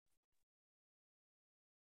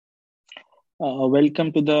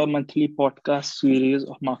Welcome to the monthly podcast series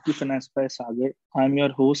of Market Finance by Sagar. I'm your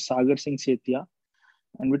host, Sagar Singh Setia.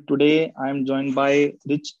 And with today, I'm joined by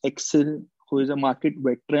Rich Excell, who is a market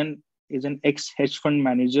veteran, is an ex-hedge fund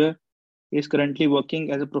manager. He is currently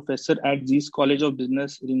working as a professor at Zee's College of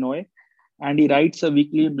Business, Illinois. And he writes a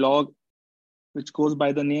weekly blog which goes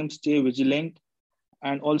by the name Stay Vigilant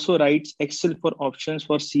and also writes Excel for options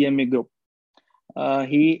for CMA Group.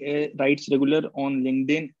 He writes regular on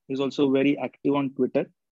LinkedIn. He's also very active on Twitter.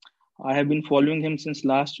 I have been following him since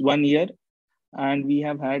last 1 year, and we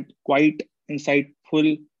have had quite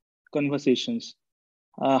insightful conversations.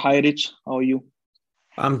 Hi, Rich. How are you?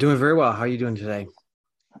 I'm doing very well. How are you doing today?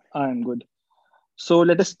 I'm good. So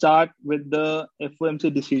let us start with the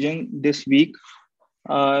FOMC decision this week.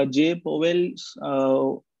 Jay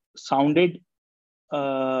Powell sounded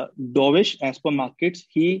dovish as per markets.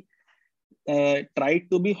 He tried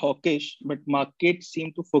to be hawkish, but markets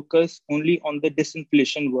seem to focus only on the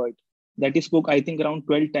disinflation word that he spoke, I think, around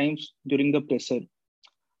 12 times during the presser.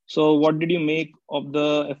 So what did you make of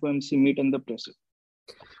the FOMC meet and the presser?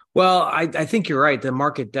 Well, I think you're right. The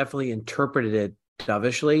market definitely interpreted it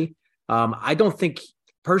dovishly. I don't think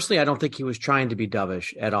he was trying to be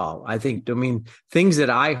dovish at all. Things that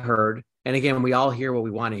I heard, and again, we all hear what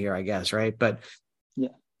we want to hear, I guess, right? But yeah,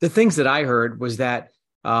 the things that I heard was that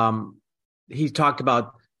he talked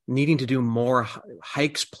about needing to do more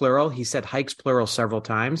hikes, plural. He said hikes, plural, several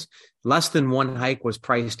times. Less than one hike was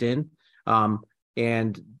priced in.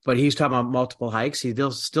 But he's talking about multiple hikes. He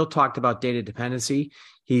still talked about data dependency.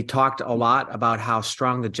 He talked a lot about how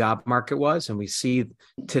strong the job market was. And we see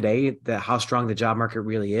today how strong the job market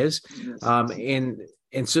really is. But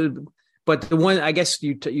the one, I guess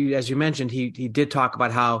you as you mentioned, he did talk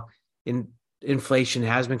about how inflation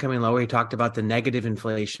has been coming lower. He talked about the negative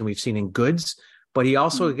inflation we've seen in goods, but he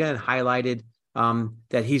also again highlighted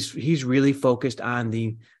that he's really focused on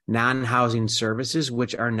the non-housing services,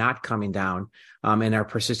 which are not coming down and are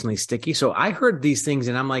persistently sticky. So I heard these things,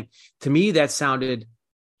 and I'm like, to me, that sounded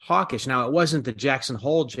hawkish. Now, it wasn't the Jackson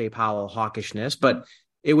Hole Jay Powell hawkishness, but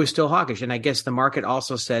it was still hawkish. And I guess the market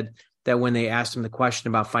also said that when they asked him the question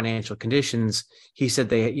about financial conditions, he said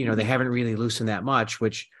they haven't really loosened that much,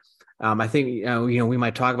 which I think we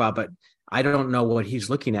might talk about, but I don't know what he's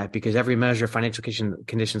looking at because every measure of financial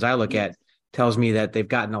conditions I look at tells me that they've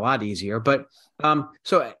gotten a lot easier. But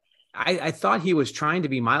so I thought he was trying to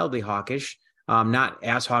be mildly hawkish, not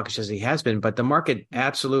as hawkish as he has been, but the market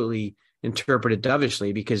absolutely interpreted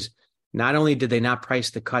dovishly because not only did they not price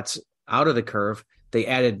the cuts out of the curve, they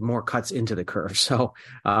added more cuts into the curve. So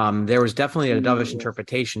there was definitely a dovish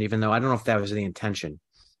interpretation, even though I don't know if that was the intention.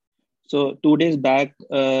 So 2 days back,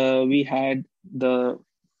 we had the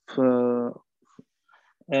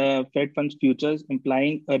Fed funds futures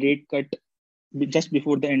implying a rate cut just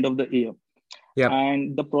before the end of the year. Yep.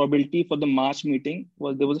 And the probability for the March meeting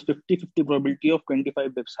was there was a 50-50 probability of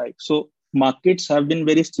 25 bips hike. So markets have been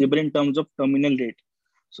very stable in terms of terminal rate.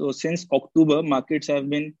 So since October, markets have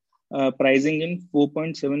been pricing in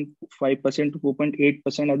 4.75% to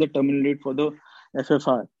 4.8% as the terminal rate for the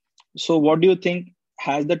FFR. So what do you think?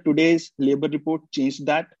 Has the today's labor report changed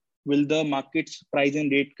that? Will the markets price in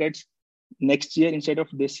rate cuts next year instead of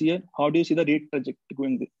this year? How do you see the rate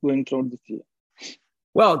trajectory going throughout this year?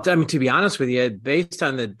 Well, I mean, to be honest with you, based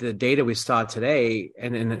on the data we saw today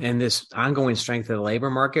and this ongoing strength of the labor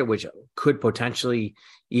market, which could potentially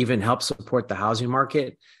even help support the housing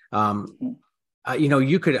market,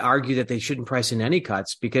 you could argue that they shouldn't price in any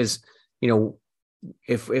cuts because, if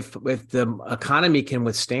the economy can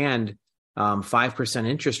withstand 5%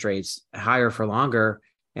 interest rates higher for longer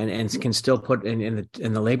and can still put in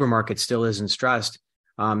the labor market still isn't stressed,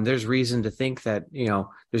 there's reason to think that,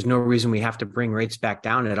 there's no reason we have to bring rates back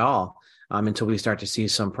down at all until we start to see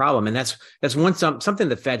some problem. And that's something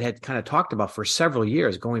the Fed had kind of talked about for several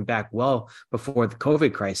years, going back well before the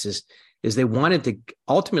COVID crisis, is they wanted to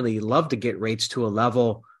ultimately love to get rates to a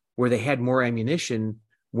level where they had more ammunition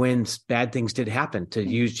when bad things did happen to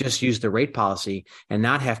use the rate policy and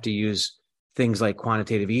not have to use things like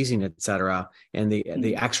quantitative easing, et cetera, and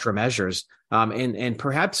the extra measures. And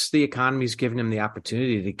perhaps the economy's given them the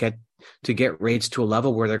opportunity to get rates to a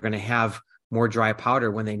level where they're going to have more dry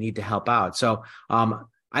powder when they need to help out. So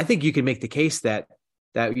I think you can make the case that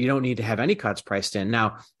you don't need to have any cuts priced in.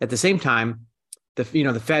 Now, at the same time, the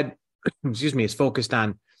Fed, is focused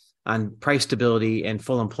on price stability and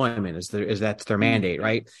full employment is that's their mandate,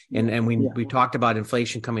 right? And we talked about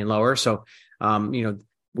inflation coming lower. So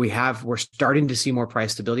we're starting to see more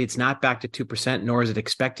price stability. It's not back to 2%, nor is it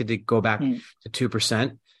expected to go back to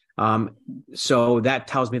 2%. So that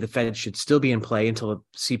tells me the Fed should still be in play until the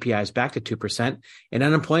CPI is back to 2%, and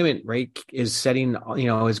unemployment rate is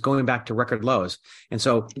is going back to record lows. And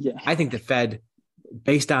so Yeah. I think the Fed,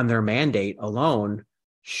 based on their mandate alone,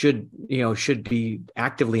 should be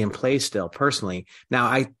actively in place still, personally. Now,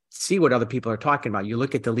 I see what other people are talking about. You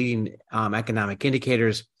look at the leading economic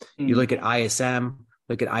indicators, you look at ISM,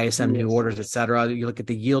 new Yes. orders, et cetera. You look at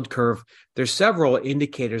the yield curve. There's several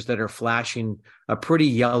indicators that are flashing a pretty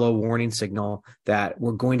yellow warning signal that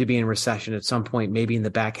we're going to be in recession at some point, maybe in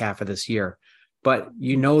the back half of this year. But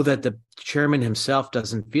you know that the chairman himself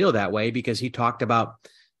doesn't feel that way, because he talked about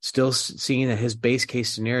still seeing that his base case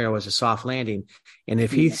scenario is a soft landing. And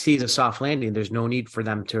if he sees a soft landing, there's no need for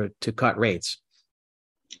them to cut rates.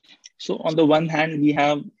 So on the one hand, we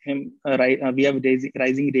have we have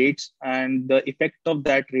rising rates and the effect of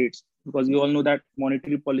that rates, because we all know that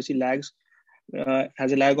monetary policy lags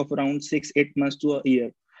has a lag of around 6-8 months to a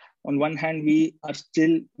year. On one hand, we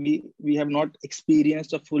have not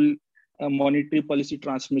experienced a full monetary policy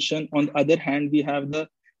transmission. On the other hand, we have the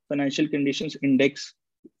financial conditions index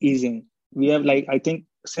easing. We have, like, I think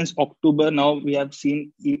since October now, we have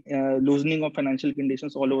seen loosening of financial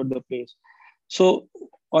conditions all over the place. So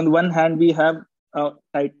on one hand, we have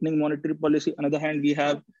tightening monetary policy. On the other hand, we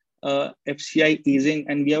have FCI easing,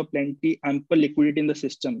 and we have ample liquidity in the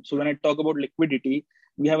system. So when I talk about liquidity,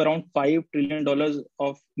 we have around $5 trillion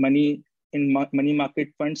of money in money market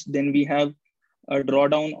funds. Then we have a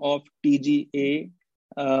drawdown of TGA,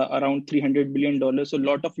 around $300 billion. So a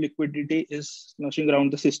lot of liquidity is snushing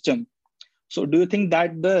around the system. So do you think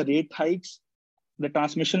that the rate hikes, the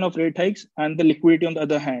transmission of rate hikes, and the liquidity on the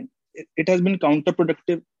other hand, it has been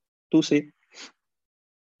counterproductive to say?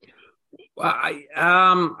 Well, I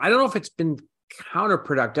don't know if it's been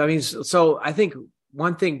counterproductive. I mean, so I think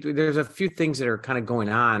one thing, there's a few things that are kind of going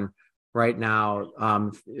on right now,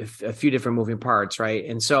 a few different moving parts, right?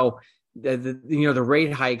 And so the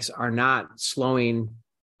rate hikes are not slowing.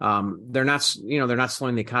 They're not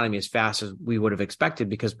slowing the economy as fast as we would have expected,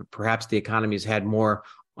 because perhaps the economy has had more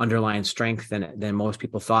underlying strength than most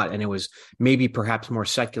people thought, and it was maybe perhaps more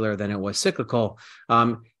secular than it was cyclical.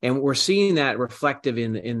 And we're seeing that reflective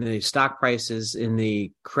in the stock prices, in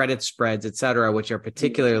the credit spreads, et cetera, which are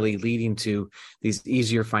particularly leading to these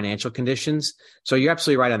easier financial conditions. So you're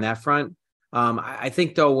absolutely right on that front. I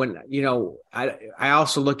think, though, when I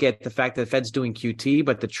also look at the fact that the Fed's doing QT,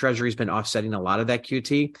 but the Treasury's been offsetting a lot of that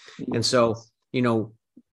QT, and so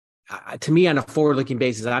to me, on a forward-looking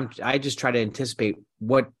basis, I just try to anticipate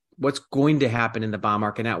what's going to happen in the bond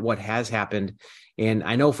market, not what has happened. And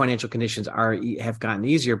I know financial conditions have gotten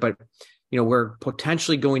easier, but we're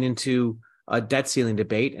potentially going into a debt ceiling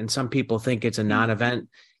debate, and some people think it's a non-event.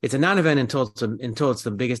 It's a non-event until it's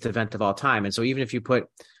the biggest event of all time. And so even if you put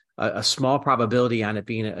a small probability on it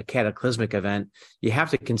being a cataclysmic event, you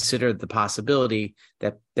have to consider the possibility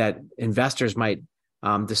that investors might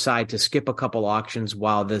decide to skip a couple auctions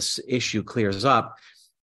while this issue clears up.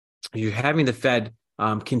 You're having the Fed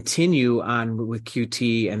continue on with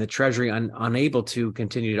QT and the Treasury unable to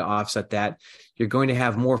continue to offset that. You're going to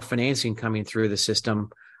have more financing coming through the system,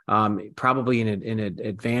 probably in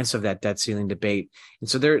advance of that debt ceiling debate. And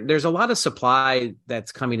so there's a lot of supply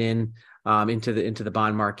that's coming in into the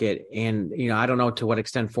bond market. And, I don't know to what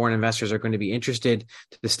extent foreign investors are going to be interested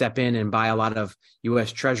to step in and buy a lot of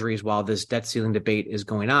U.S. treasuries while this debt ceiling debate is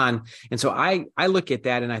going on. And so I look at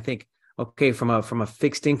that and I think, okay, from a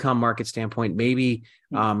fixed income market standpoint, maybe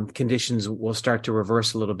conditions will start to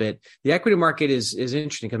reverse a little bit. The equity market is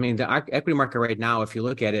interesting. I mean, the equity market right now, if you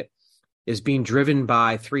look at it, is being driven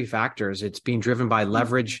by three factors. It's being driven by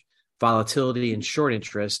leverage, volatility, and short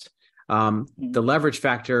interest. The leverage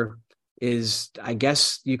factor is, I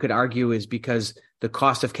guess you could argue, is because the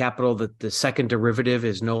cost of capital, the second derivative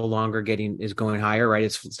is no longer going higher, right?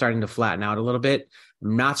 It's starting to flatten out a little bit.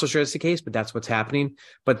 I'm not so sure that's the case, but that's what's happening.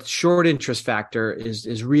 But short interest factor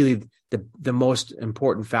is really the most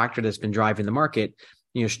important factor that's been driving the market.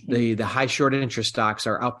 The high short interest stocks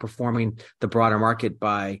are outperforming the broader market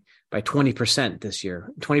by 20% this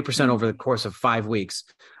year, 20% over the course of 5 weeks.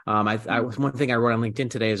 One thing I wrote on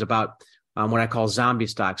LinkedIn today is about what I call zombie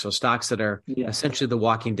stocks. So stocks that are essentially the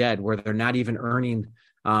Walking Dead, where they're not even earning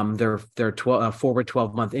their forward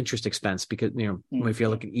 12-month interest expense, because if you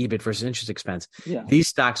look at EBIT versus interest expense, these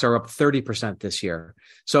stocks are up 30% this year.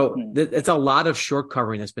 So it's a lot of short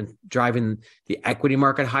covering that's been driving the equity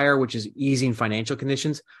market higher, which is easing financial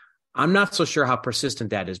conditions. I'm not so sure how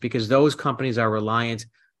persistent that is, because those companies are reliant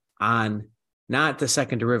on not the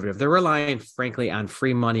second derivative. They're reliant, frankly, on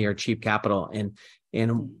free money or cheap capital. And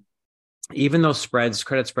even though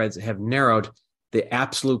credit spreads have narrowed, the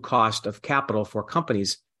absolute cost of capital for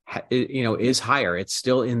companies is higher. It's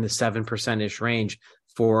still in the 7% range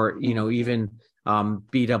for, even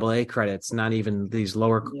BAA credits, not even these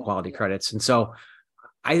lower quality credits. And so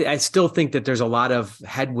I still think that there's a lot of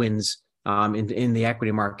headwinds in the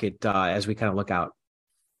equity market as we kind of look out.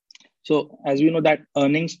 So as we know that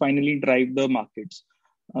earnings finally drive the markets.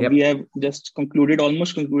 Yep. We have just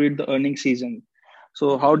almost concluded the earnings season.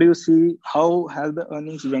 So how do you see, how has the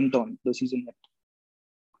earnings went on the season yet?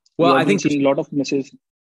 Well, I think seeing a lot of misses.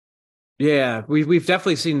 Yeah, we've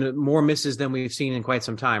definitely seen more misses than we've seen in quite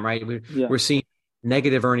some time, right? We're seeing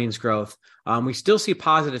negative earnings growth. We still see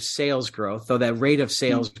positive sales growth, though that rate of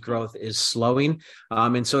sales growth is slowing.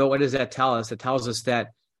 And so what does that tell us? It tells us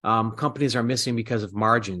that companies are missing because of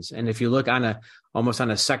margins. And if you look almost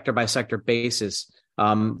on a sector by sector basis,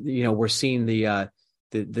 we're seeing the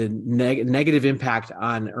negative impact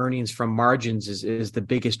on earnings from margins is the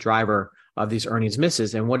biggest driver of these earnings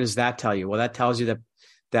misses. And what does that tell you? Well, that tells you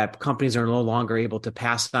that companies are no longer able to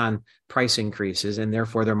pass on price increases, and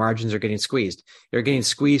therefore their margins are getting squeezed. They're getting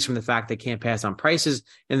squeezed from the fact they can't pass on prices,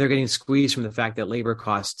 and they're getting squeezed from the fact that labor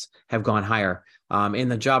costs have gone higher. And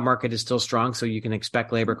the job market is still strong, so you can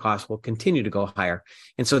expect labor costs will continue to go higher.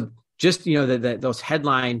 And so just, those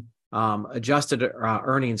headline adjusted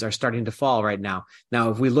earnings are starting to fall right now. Now,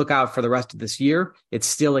 if we look out for the rest of this year, it's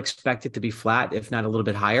still expected to be flat, if not a little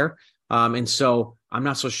bit higher. And so I'm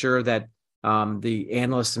not so sure that the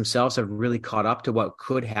analysts themselves have really caught up to what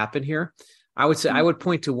could happen here. I would say I would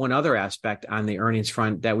point to one other aspect on the earnings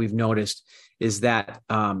front that we've noticed is that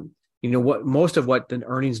most of what the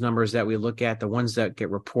earnings numbers that we look at, the ones that get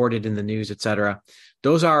reported in the news, et cetera,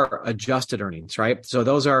 those are adjusted earnings, right? So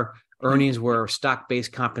those are earnings where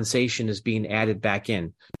stock-based compensation is being added back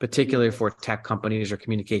in, particularly for tech companies or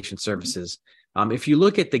communication services. If you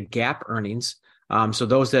look at the GAAP earnings, so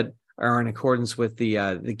those that are in accordance with the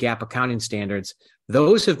GAAP accounting standards,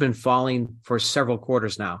 those have been falling for several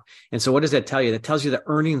quarters now. And so what does that tell you? That tells you the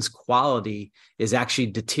earnings quality is actually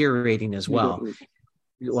deteriorating as well.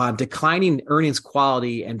 Declining earnings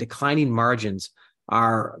quality and declining margins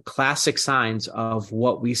are classic signs of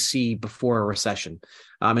what we see before a recession.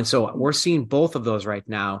 And so we're seeing both of those right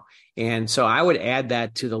now. And so I would add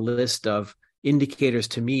that to the list of indicators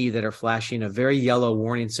to me that are flashing a very yellow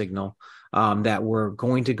warning signal that we're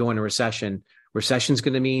going to go into recession. Recession is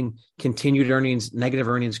going to mean continued negative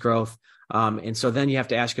earnings growth. And so then you have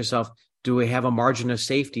to ask yourself, do we have a margin of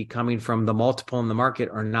safety coming from the multiple in the market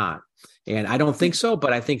or not? And I don't think so,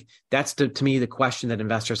 but I think that's to me the question that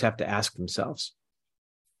investors have to ask themselves.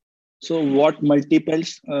 So what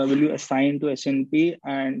multiples will you assign to S&P,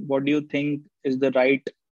 and what do you think is the right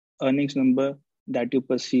earnings number that you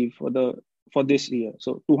perceive for this year?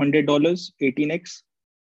 So $200, 18x?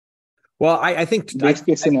 Well, I think best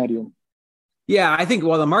case scenario. I think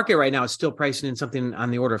the market right now is still pricing in something on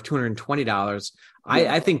the order of $220.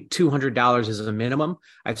 I think $200 is a minimum.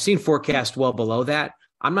 I've seen forecasts well below that.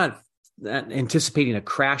 I'm not anticipating a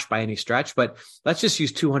crash by any stretch, but let's just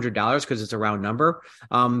use $200 because it's a round number.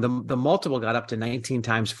 The multiple got up to 19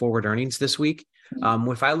 times forward earnings this week.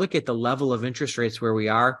 If I look at the level of interest rates where we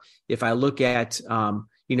are, if I look at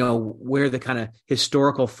where the kind of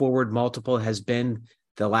historical forward multiple has been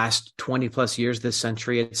the last 20 plus years, this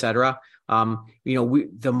century, et cetera,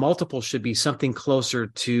 the multiple should be something closer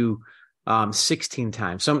to 16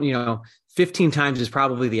 times. 15 times is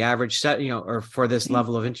probably the average, or for this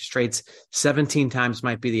level of interest rates, 17 times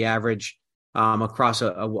might be the average across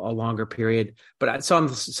a longer period. But so I'm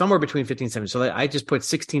somewhere between 15 and 17. So I just put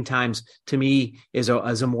 16 times to me is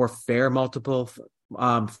a more fair multiple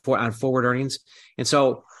on forward earnings. And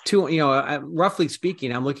so roughly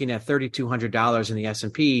speaking, I'm looking at $3,200 in the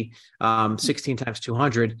S&P, 16 times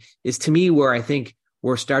 200 is to me where I think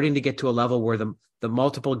we're starting to get to a level where the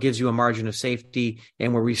multiple gives you a margin of safety,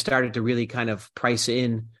 and where we started to really kind of price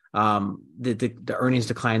in the earnings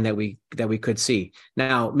decline that we could see.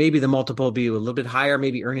 Now, maybe the multiple will be a little bit higher,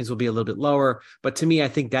 maybe earnings will be a little bit lower, but to me, I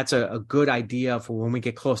think that's a good idea for when we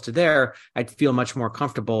get close to there. I'd feel much more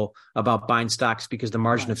comfortable about buying stocks because the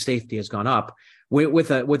margin of safety has gone up.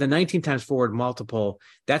 With a 19 times forward multiple,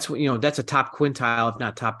 that's a top quintile, if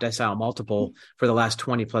not top decile multiple for the last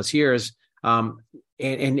 20 plus years.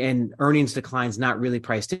 And earnings declines not really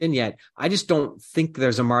priced in yet. I just don't think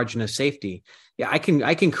there's a margin of safety. Yeah, I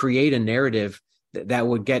can create a narrative that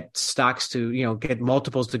would get stocks to, get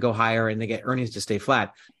multiples to go higher and they get earnings to stay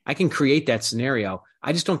flat. I can create that scenario.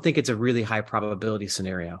 I just don't think it's a really high probability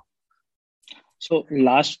scenario. So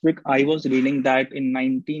last week, I was reading that in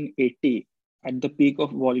 1980, at the peak of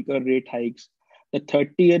Volcker rate hikes, the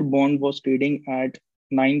 30-year bond was trading at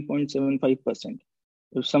 9.75%.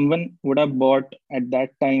 If someone would have bought at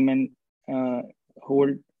that time and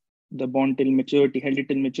hold the bond till maturity, held it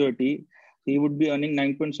till maturity, he would be earning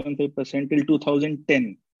 9.75% till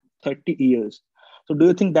 2010, 30 years. So do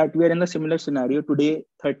you think that we are in a similar scenario today?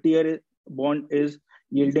 30-year bond is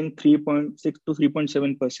yielding 3.6 to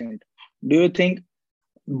 3.7%. Do you think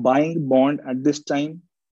buying bond at this time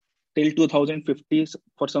till 2050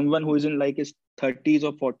 for someone who is in like his 30s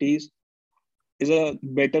or 40s is a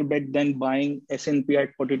better bet than buying S&P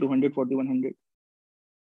at 4200, 4100?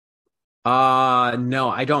 No,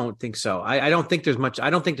 I don't think so. I don't think there's much. I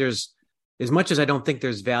don't think there's as much as I don't think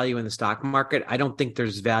there's value in the stock market. I don't think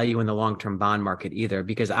there's value in the long-term bond market either,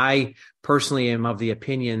 because I personally am of the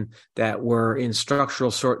opinion that we're in structural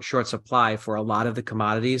short supply for a lot of the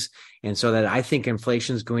commodities. And so that I think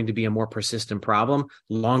inflation is going to be a more persistent problem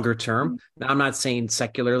longer term. Now, I'm not saying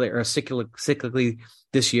secularly or cyclically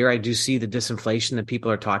this year. I do see the disinflation that people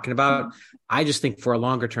are talking about. I just think for a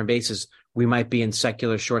longer term basis, we might be in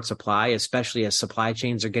secular short supply, especially as supply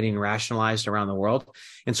chains are getting rationalized around the world.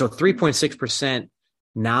 And so 3.6%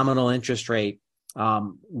 nominal interest rate,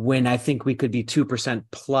 when I think we could be 2%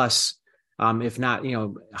 plus, if not,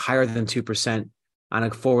 higher than 2% on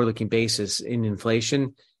a forward-looking basis in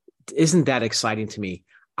inflation, isn't that exciting to me.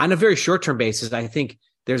 On a very short-term basis, I think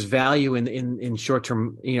there's value in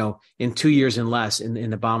short-term, in 2 years and less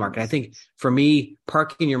in the bond market. I think for me,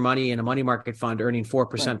 parking your money in a money market fund earning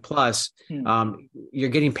 4% plus, you're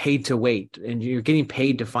getting paid to wait, and you're getting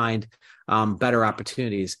paid to find better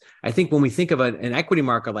opportunities. I think when we think of an equity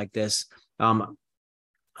market like this, I'm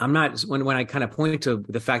not, when I kind of point to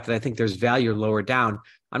the fact that I think there's value lower down,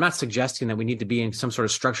 I'm not suggesting that we need to be in some sort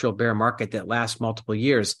of structural bear market that lasts multiple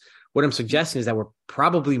years. What I'm suggesting is that we're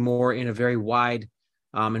probably more in a very wide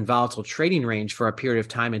and volatile trading range for a period of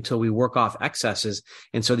time until we work off excesses.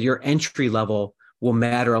 And so your entry level will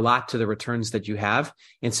matter a lot to the returns that you have.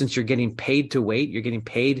 And since you're getting paid to wait, you're getting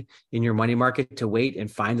paid in your money market to wait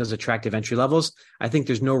and find those attractive entry levels. I think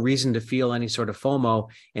there's no reason to feel any sort of FOMO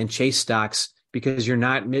and chase stocks, because you're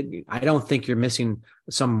not, I don't think you're missing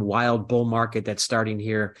some wild bull market that's starting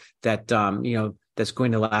here that, that's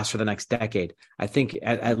going to last for the next decade. I think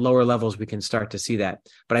at lower levels, we can start to see that.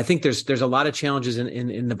 But I think there's a lot of challenges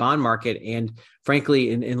in the bond market. And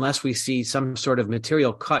frankly, unless we see some sort of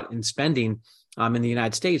material cut in spending in the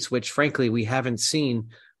United States, which frankly, we haven't seen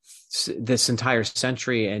this entire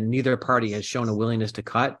century, and neither party has shown a willingness to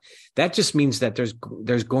cut, that just means that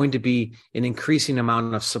there's going to be an increasing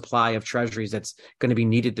amount of supply of treasuries that's going to be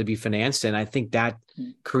needed to be financed. And I think that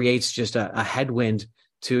creates just a headwind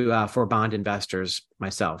for bond investors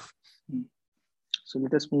myself. So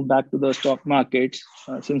let us move back to the stock markets.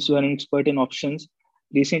 Since you are an expert in options,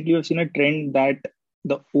 recently you've seen a trend that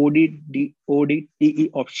the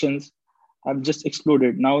ODTE options have just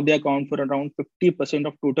exploded. Now they account for around 50%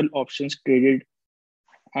 of total options traded.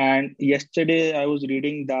 And yesterday I was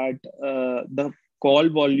reading that the call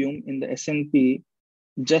volume in the S&P,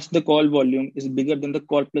 just the call volume, is bigger than the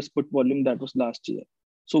call plus put volume that was last year.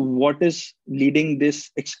 So what is leading this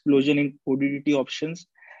explosion in ODT options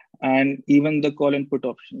and even the call and put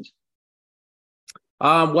options?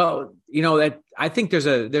 Well, that I think there's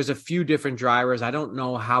a few different drivers. I don't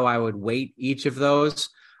know how I would weight each of those.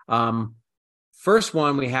 First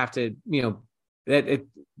one, we have to, that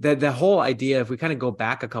the whole idea, if we kind of go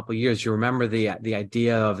back a couple of years, you remember the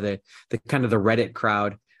idea of the kind of the Reddit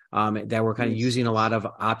crowd that were kind of using a lot of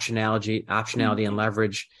optionality and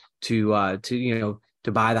leverage to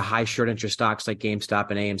buy the high short interest stocks like GameStop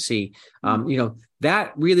and AMC.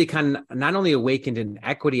 That really kind of not only awakened an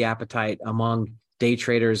equity appetite among day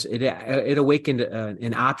traders, it awakened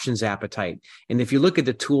an options appetite. And if you look at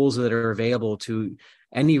the tools that are available to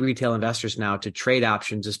any retail investors now to trade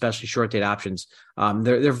options, especially short date options,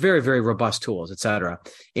 they're very, very robust tools, et cetera.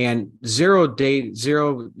 And zero days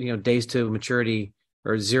to maturity,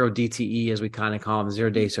 or zero DTE, as we kind of call them, 0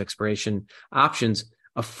 days to expiration options,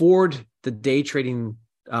 afford the day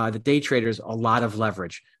traders a lot of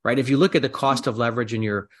leverage, right? If you look at the cost of leverage in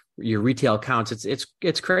your retail accounts,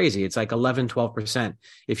 it's crazy. It's like 11-12%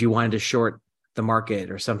 if you wanted to short the market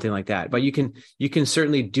or something like that. But you can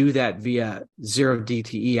certainly do that via zero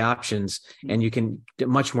DTE options, and you can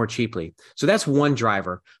much more cheaply. So that's one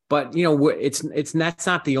driver. But that's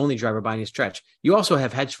not the only driver by any stretch. You also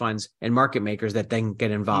have hedge funds and market makers that then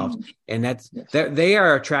get involved, and they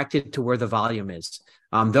are attracted to where the volume is.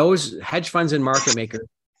 Those hedge funds and market makers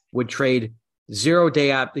would trade 0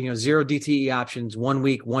 DTE options 1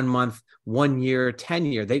 week, 1 month, 1 year, 10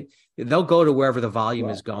 year. They'll go to wherever the volume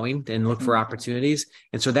is going and look for opportunities.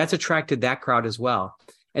 And so that's attracted that crowd as well.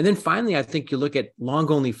 And then finally, I think you look at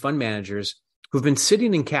long-only fund managers who've been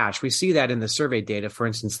sitting in cash. We see that in the survey data. For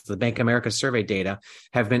instance, the Bank of America survey data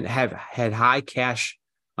have had high cash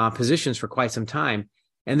positions for quite some time.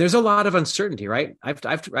 And there's a lot of uncertainty, right?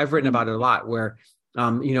 I've written about it a lot where,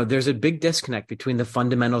 there's a big disconnect between the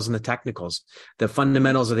fundamentals and the technicals, the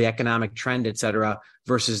fundamentals of the economic trend, et cetera,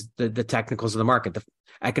 versus the technicals of the market. The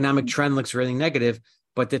economic trend looks really negative,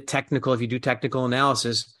 but the technical, if you do technical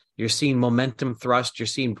analysis, you're seeing momentum thrust, you're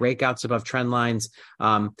seeing breakouts above trend lines,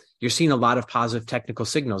 you're seeing a lot of positive technical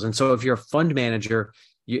signals. And so if you're a fund manager,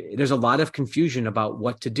 there's a lot of confusion about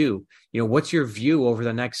what to do. What's your view over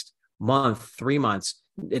the next month, 3 months?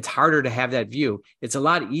 It's harder to have that view. It's a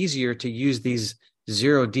lot easier to use these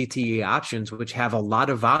zero DTE options, which have a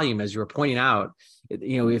lot of volume, as you were pointing out.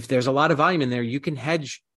 If there's a lot of volume in there, you can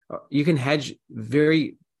hedge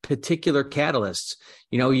very particular catalysts.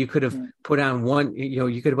 You could have put on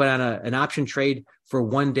an option trade for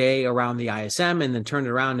 1 day around the ISM and then turned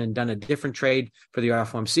it around and done a different trade for the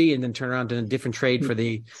FOMC and then turn around and done a different trade for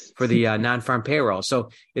the non-farm payroll. So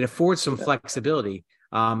it affords some flexibility.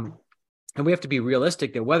 And we have to be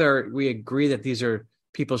realistic that whether we agree that these are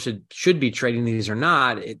people should be trading these or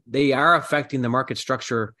not, they are affecting the market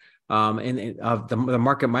structure and of the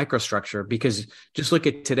market microstructure. Because just look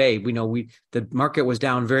at today, the market was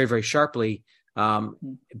down very, very sharply,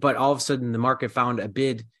 but all of a sudden the market found a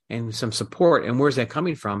bid and some support. And where's that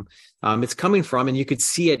coming from? It's coming from, and you could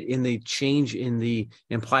see it in the change in the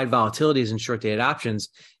implied volatilities in short-dated options.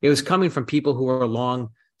 It was coming from people who were long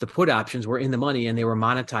the put options, were in the money, and they were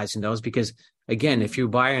monetizing those because, again, if you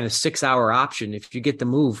buy in a 6-hour option, if you get the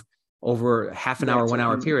move over half an hour, 1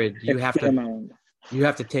 hour period, you have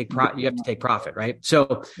to take profit, right?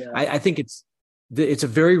 So I think it's a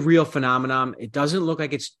very real phenomenon. It doesn't look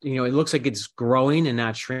like it looks like it's growing and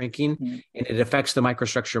not shrinking, and it affects the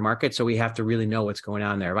microstructure market. So we have to really know what's going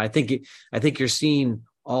on there. But I think you're seeing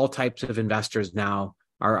all types of investors now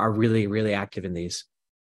are really, really active in these.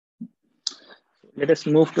 Let us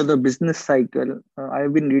move to the business cycle.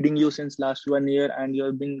 I've been reading you since last 1 year, and you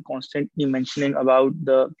have been constantly mentioning about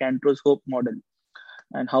the Cantor's Hope model.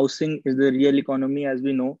 And housing is the real economy, as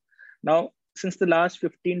we know. Now, since the last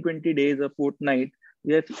 15, 20 days, a fortnight,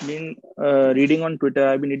 we have been reading on Twitter.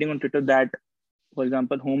 I've been reading on Twitter that, for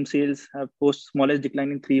example, home sales have posted smallest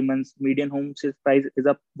decline in 3 months. Median home sales price is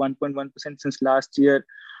up 1.1% since last year.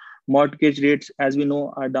 Mortgage rates, as we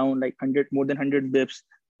know, are down like more than 100 bips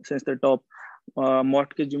since the top.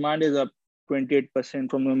 Mortgage demand is up 28%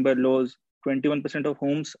 from November lows. 21% of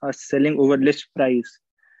homes are selling over list price.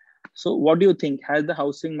 So what do you think? Has the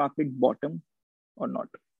housing market bottomed or not?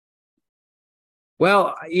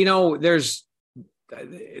 Well, it's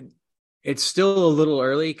still a little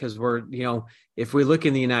early because if we look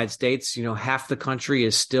in the United States, half the country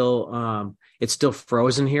is still, it's still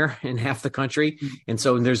frozen here in half the country. And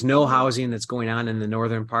so there's no housing that's going on in the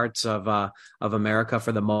northern parts of America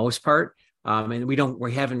for the most part. And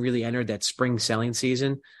we haven't really entered that spring selling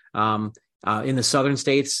season. In the southern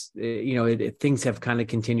states, things have kind of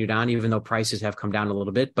continued on, even though prices have come down a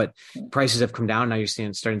little bit, but prices have come down. Now you're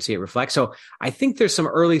starting to see it reflect. So I think there's some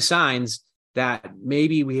early signs that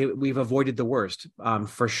maybe we've avoided the worst,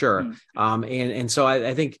 for sure. And so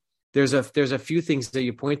I think there's a few things that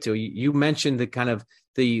you point to. You mentioned the kind of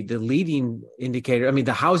the leading indicator. I mean,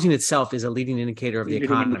 the housing itself is a leading indicator of the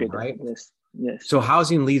economy, right? Yes. So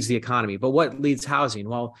housing leads the economy, but what leads housing?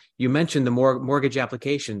 Well, you mentioned the mortgage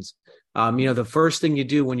applications. The first thing you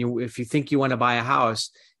do if you think you want to buy a house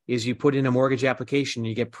is you put in a mortgage application,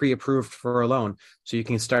 you get pre-approved for a loan so you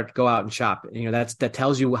can start to go out and shop. That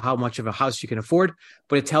tells you how much of a house you can afford,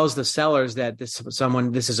 but it tells the sellers that this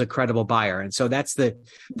is a credible buyer. And so that's the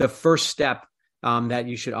first step that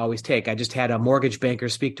you should always take. I just had a mortgage banker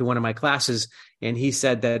speak to one of my classes, and he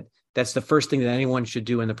said that that's the first thing that anyone should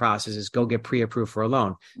do in the process is go get pre-approved for a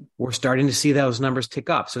loan. We're starting to see those numbers tick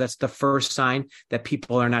up. So that's the first sign that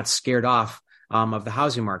people are not scared off of the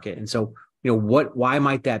housing market. And so, why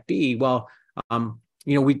might that be? Well,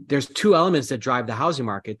 there's two elements that drive the housing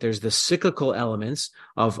market. There's the cyclical elements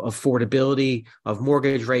of affordability, of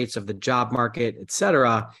mortgage rates, of the job market, et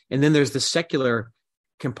cetera. And then there's the secular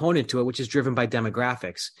component to it, which is driven by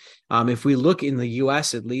demographics. If we look in the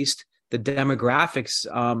US, at least, the demographics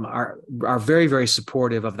are very, very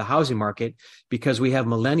supportive of the housing market because we have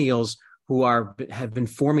millennials who have been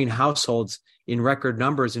forming households in record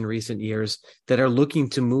numbers in recent years that are looking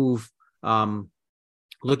to move into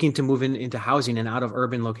housing and out of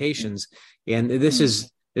urban locations. And this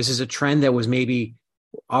is a trend that was it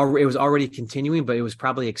was already continuing, but it was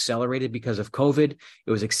probably accelerated because of COVID.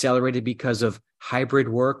 It was accelerated because of hybrid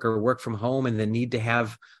work or work from home and the need to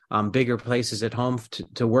have bigger places at home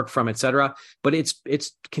to work from, et cetera. But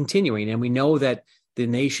it's continuing. And we know that the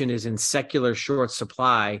nation is in secular short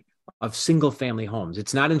supply of single family homes.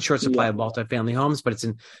 It's not in short supply Yeah. of multifamily homes, but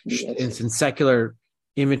Yes. it's in secular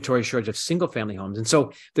inventory shortage of single family homes. And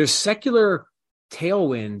so there's secular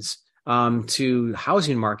tailwinds to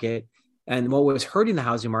housing market. And what was hurting the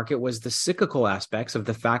housing market was the cyclical aspects of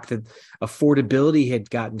the fact that affordability had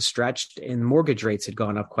gotten stretched and mortgage rates had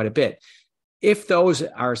gone up quite a bit. If those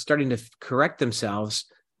are starting to correct themselves,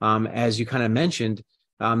 as you kind of mentioned,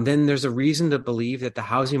 then there's a reason to believe that the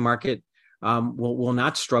housing market will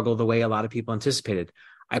not struggle the way a lot of people anticipated.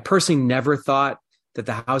 I personally never thought that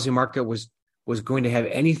the housing market was going to have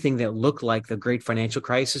anything that looked like the great financial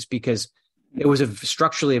crisis, because it was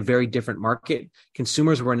structurally a very different market.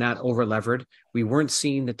 Consumers were not over levered. We weren't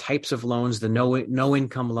seeing the types of loans, the no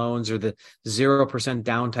income loans or the 0%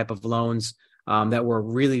 down type of loans that were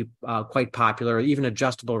really quite popular, or even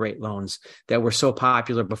adjustable rate loans that were so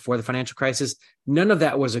popular before the financial crisis. None of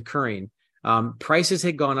that was occurring. Prices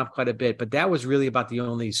had gone up quite a bit, but that was really about the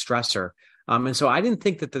only stressor. And so I didn't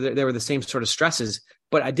think that there were the same sort of stresses,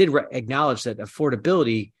 but I did acknowledge that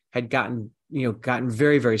affordability had gotten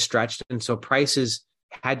very, very stretched. And so prices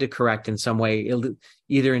had to correct in some way,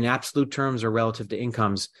 either in absolute terms or relative to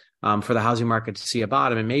incomes, for the housing market to see a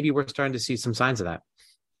bottom. And maybe we're starting to see some signs of that.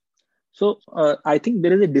 So I think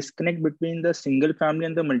there is a disconnect between the single family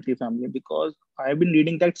and the multifamily, because I've been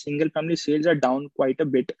reading that single family sales are down quite a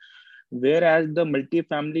bit, whereas the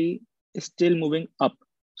multifamily is still moving up.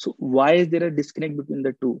 So why is there a disconnect between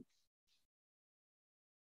the two?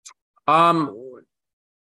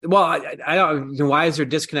 Well, I don't. Why is there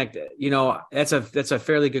disconnect? That's a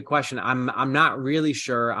fairly good question. I'm not really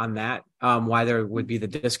sure on that. Why there would be the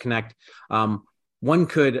disconnect. One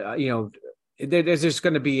could, there's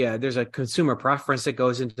going to be there's a consumer preference that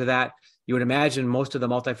goes into that. You would imagine most of the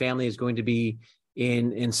multifamily is going to be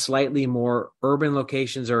in slightly more urban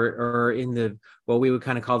locations, or in the what we would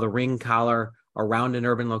kind of call the ring collar around an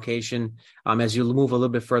urban location. As you move a little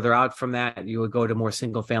bit further out from that, you would go to more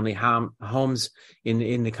single family homes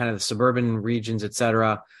in the kind of the suburban regions, et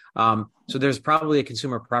cetera. So there's probably a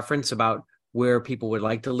consumer preference about where people would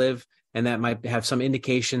like to live, and that might have some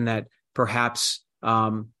indication that perhaps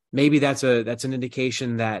maybe that's an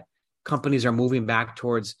indication that companies are moving back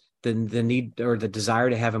towards the need or the desire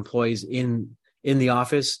to have employees in the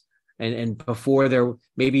office. And before, there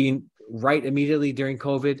maybe right immediately during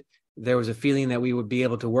COVID, there was a feeling that we would be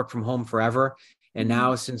able to work from home forever. And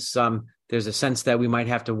now, since there's a sense that we might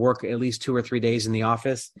have to work at least 2 or 3 days in the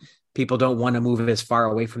office, people don't want to move as far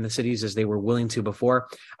away from the cities as they were willing to before.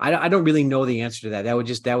 I don't really know the answer to that. That would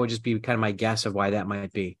just be kind of my guess of why that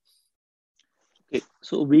might be. Okay.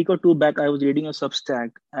 So a week or two back, I was reading a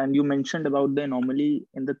Substack, and you mentioned about the anomaly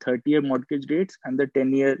in the 30-year mortgage rates and the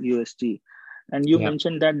 10-year UST. And you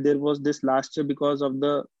mentioned that there was this last year because of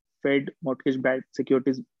the Fed mortgage-backed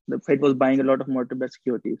securities. The Fed was buying a lot of mortgage-backed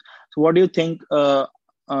securities. So what do you think? Will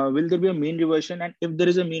there be a mean reversion? And if there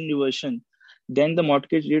is a mean reversion, then the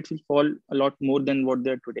mortgage rates will fall a lot more than what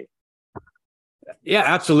they are today. Yeah,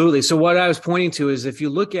 absolutely. So what I was pointing to is, if you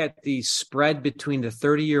look at the spread between the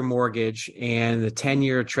 30-year mortgage and the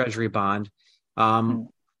 10-year treasury bond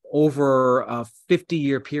over a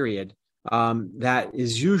 50-year period, that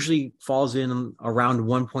is usually falls in around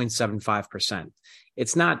 1.75%.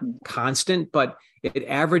 It's not constant, but it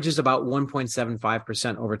averages about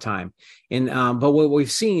 1.75% over time. And but what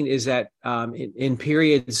we've seen is that in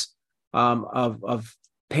periods of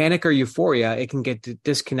panic or euphoria, it can get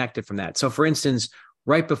disconnected from that. So, for instance,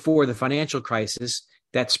 right before the financial crisis,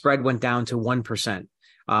 that spread went down to 1%.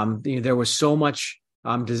 There was so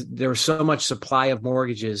much supply of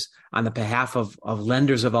mortgages on the behalf of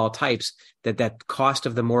lenders of all types that cost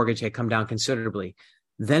of the mortgage had come down considerably.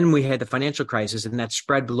 Then we had the financial crisis, and that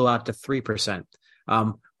spread blew out to 3%.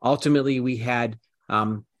 Ultimately, we had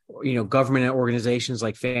government organizations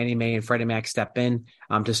like Fannie Mae and Freddie Mac step in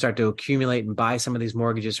to start to accumulate and buy some of these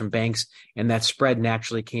mortgages from banks, and that spread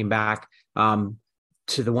naturally came back to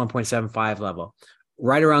the 1.75 level.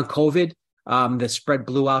 Right around COVID, the spread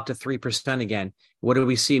blew out to 3% again. What did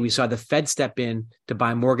we see? We saw the Fed step in to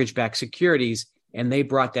buy mortgage-backed securities, and they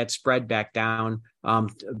brought that spread back down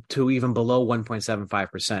to even below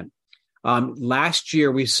 1.75%. Last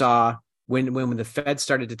year, we saw when the Fed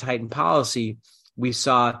started to tighten policy, we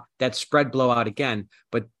saw that spread blow out again.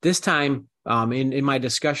 But this time, in my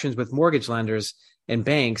discussions with mortgage lenders and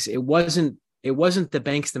banks, it wasn't the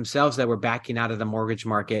banks themselves that were backing out of the mortgage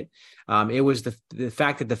market. It was the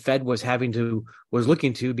fact that the Fed was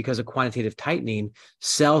looking to, because of quantitative tightening,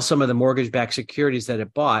 sell some of the mortgage-backed securities that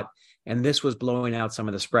it bought, and this was blowing out some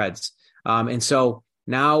of the spreads. And so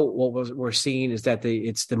now what we're seeing is that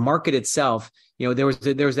it's the market itself. There was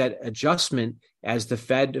that adjustment as the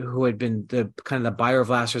Fed, who had been the kind of the buyer of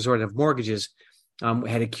last resort of mortgages,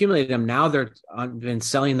 had accumulated them. Now they're been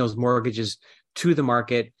selling those mortgages to the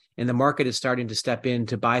market, and the market is starting to step in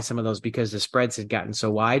to buy some of those because the spreads had gotten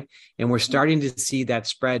so wide, and we're starting to see that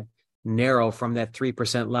spread narrow from that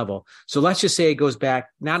 3% level. So let's just say it goes back,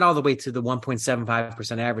 not all the way to the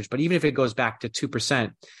 1.75% average, but even if it goes back to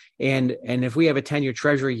 2%, and if we have a 10-year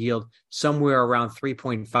treasury yield somewhere around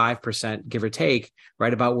 3.5%, give or take,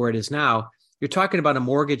 right about where it is now, you're talking about a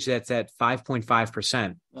mortgage that's at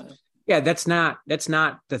 5.5%. Yeah, that's not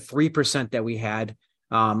the 3% that we had,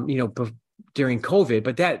 during COVID,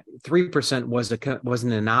 but that 3% was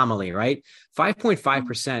an anomaly, right?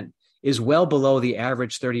 5.5% is well below the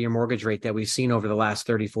average 30-year mortgage rate that we've seen over the last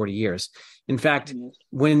 30, 40 years. In fact,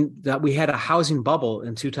 when we had a housing bubble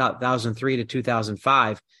in 2003 to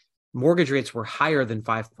 2005, mortgage rates were higher than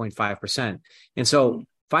 5.5%. And so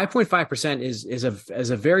 5.5% is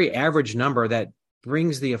a very average number that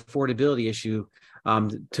brings the affordability issue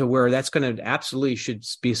to where that's going to absolutely should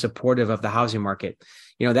be supportive of the housing market.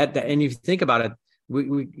 And if you think about it,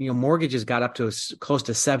 we mortgages got up to close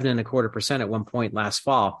to 7.25% at one point last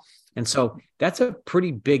fall. And so that's a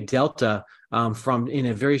pretty big delta from in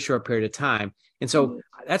a very short period of time. And so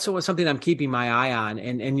that's something I'm keeping my eye on.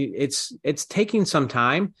 And it's taking some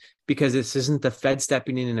time because this isn't the Fed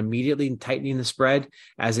stepping in and immediately tightening the spread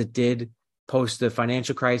as it did post the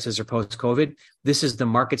financial crisis or post COVID. This is the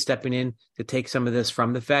market stepping in to take some of this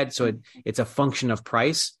from the Fed. So it's a function of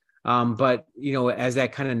price. But as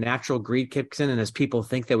that kind of natural greed kicks in, and as people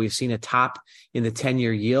think that we've seen a top in the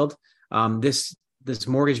 10-year yield, this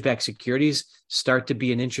mortgage-backed securities start to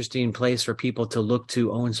be an interesting place for people to look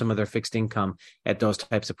to own some of their fixed income at those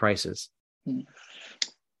types of prices.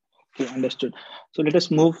 Okay, understood. So let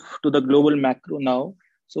us move to the global macro now.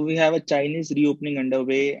 So we have a Chinese reopening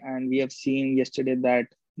underway, and we have seen yesterday that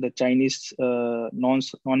the Chinese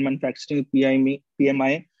non-manufacturing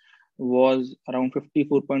PMI was around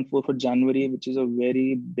 54.4 for January, which is a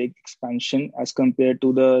very big expansion as compared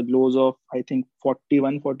to the lows of, I think,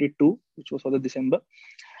 41, 42, which was for the December.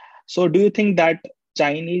 So do you think that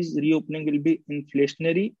Chinese reopening will be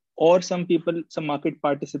inflationary, or some market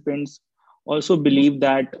participants also believe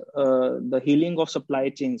that the healing of supply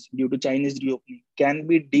chains due to Chinese reopening can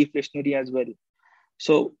be deflationary as well?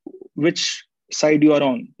 So which side you are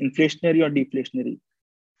on, inflationary or deflationary?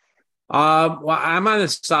 Well, I'm on the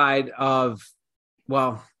side of,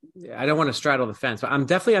 I don't want to straddle the fence, but I'm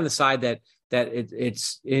definitely on the side that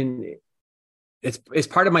it's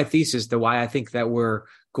part of my thesis to why I think that we're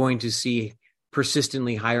going to see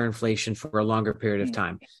persistently higher inflation for a longer period of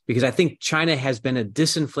time, because I think China has been a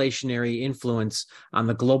disinflationary influence on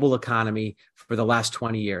the global economy for the last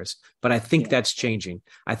 20 years. But I think that's changing.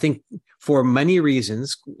 I think for many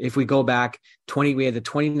reasons, if we go back we had the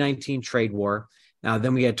 2019 trade war.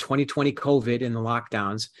 Then we had 2020 COVID and the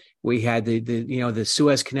lockdowns. We had the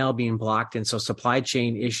Suez Canal being blocked, and so supply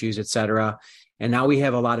chain issues, et cetera. And now we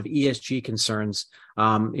have a lot of ESG concerns,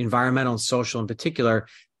 environmental and social in particular.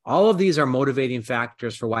 All of these are motivating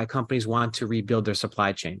factors for why companies want to rebuild their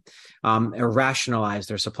supply chain, or rationalize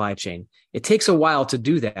their supply chain. It takes a while to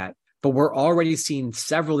do that, but we're already seeing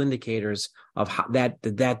several indicators of how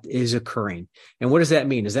that is occurring. And what does that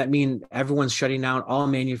mean? Does that mean everyone's shutting down all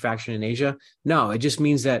manufacturing in Asia? No, it just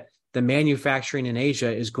means that the manufacturing in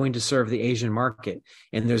Asia is going to serve the Asian market.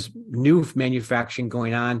 And there's new manufacturing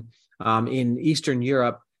going on in Eastern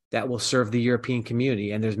Europe that will serve the European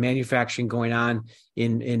community. And there's manufacturing going on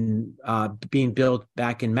in being built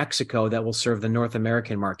back in Mexico that will serve the North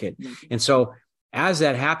American market. And so as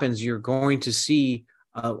that happens, you're going to see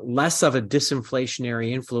less of a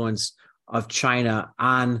disinflationary influence of China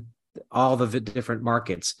on all the different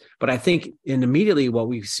markets. But I think immediately what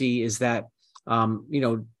we see is that,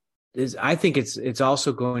 I think it's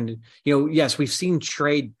also going to, yes, we've seen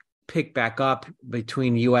trade pick back up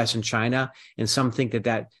between the U.S. and China, and some think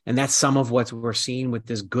and that's some of what we're seeing with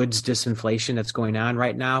this goods disinflation that's going on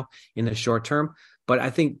right now in the short term. But I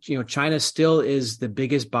think, China still is the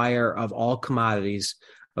biggest buyer of all commodities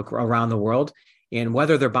around the world. And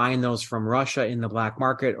whether they're buying those from Russia in the black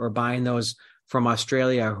market or buying those from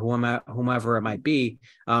Australia or whomever it might be,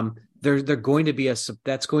 they're going to be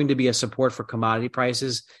that's going to be a support for commodity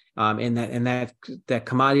prices, and that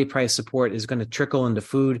commodity price support is going to trickle into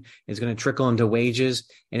food, is going to trickle into wages,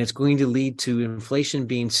 and it's going to lead to inflation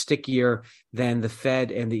being stickier than the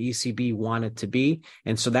Fed and the ECB want it to be.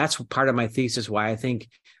 And so that's part of my thesis why I think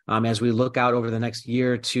as we look out over the next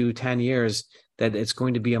year to 10 years, that it's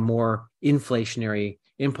going to be a more inflationary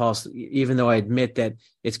impulse, even though I admit that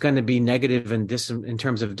it's going to be negative in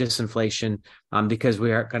terms of disinflation, because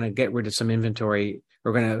we are going to get rid of some inventory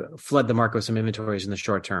to flood the market with some inventories in the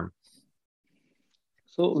short term.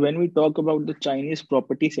 So when we talk about the Chinese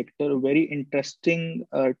property sector, a very interesting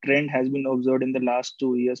trend has been observed in the last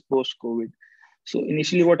 2 years post-COVID. So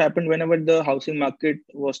initially, what happened whenever the housing market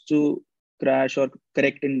was to crash or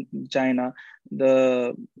correct in China,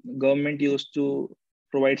 the government used to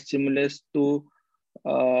provide uh, stimulus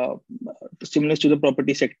to the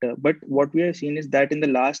property sector. But what we have seen is that in the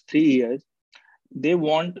last 3 years, they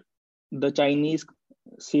want the Chinese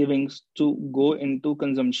savings to go into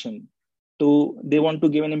consumption. They want to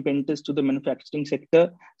give an impetus to the manufacturing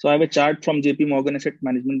sector. So I have a chart from JP Morgan Asset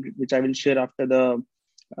Management, which I will share after the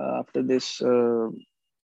after this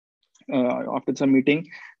after some meeting,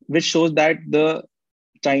 which shows that the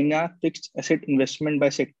China fixed asset investment by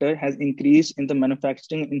sector has increased in the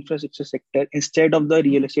manufacturing infrastructure sector instead of the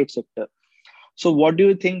real estate sector. So, what do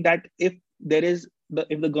you think that if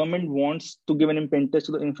the government wants to give an impetus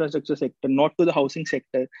to the infrastructure sector, not to the housing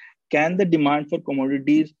sector, can the demand for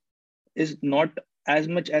commodities is not as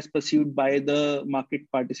much as perceived by the market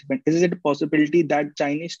participant? Is it a possibility that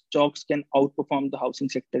Chinese stocks can outperform the housing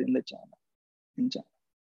sector in China?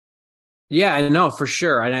 Yeah, I know for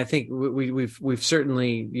sure, and I think we've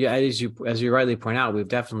certainly, yeah, as you rightly point out, we've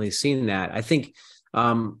definitely seen that. I think,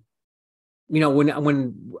 when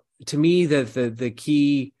to me the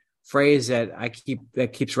key phrase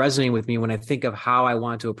that keeps resonating with me when I think of how I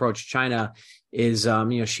want to approach China is,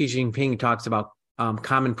 Xi Jinping talks about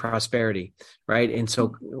common prosperity, right? And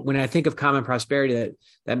so when I think of common prosperity,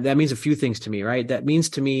 that means a few things to me, right? That means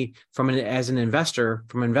to me, from an investor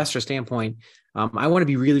standpoint, I want to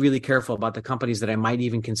be really, really careful about the companies that I might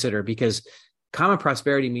even consider, because common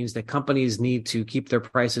prosperity means that companies need to keep their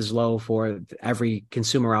prices low for every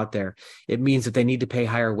consumer out there. It means that they need to pay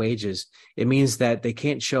higher wages. It means that they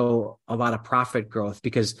can't show a lot of profit growth,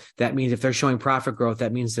 because that means if they're showing profit growth,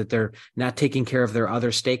 that means that they're not taking care of their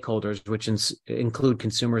other stakeholders, which include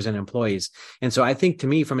consumers and employees. And so I think, to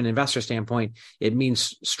me, from an investor standpoint, it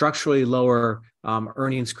means structurally lower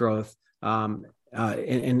earnings growth,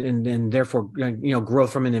 and therefore,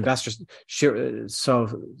 growth from an investor share,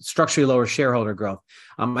 so structurally lower shareholder growth.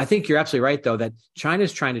 I think you're absolutely right, though, that China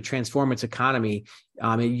is trying to transform its economy.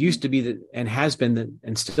 It used to be and has been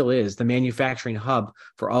and still is the manufacturing hub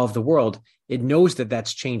for all of the world. It knows that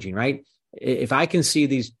that's changing, right? If I can see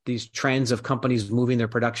these trends of companies moving their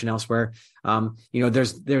production elsewhere,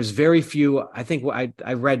 there's very few. I think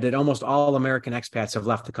I read that almost all American expats have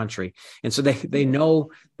left the country, and so they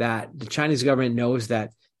know that the Chinese government knows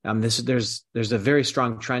that there's a very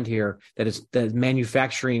strong trend here that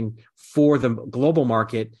manufacturing for the global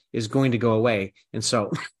market is going to go away, and so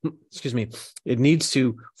excuse me, it needs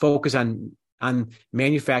to focus on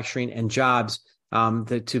manufacturing and jobs.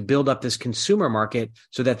 To build up this consumer market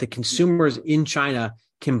so that the consumers in China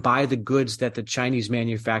can buy the goods that the Chinese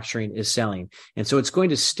manufacturing is selling. And so it's going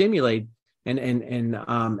to stimulate the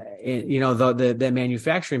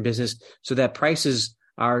manufacturing business so that prices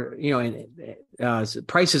are,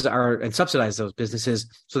 and subsidize those businesses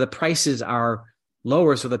so that prices are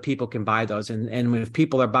lower so that people can buy those. And if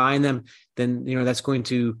people are buying them, then, that's going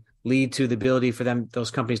to lead to the ability for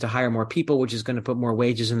those companies to hire more people, which is going to put more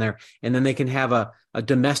wages in there. And then they can have a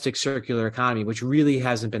domestic circular economy, which really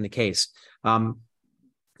hasn't been the case. Now,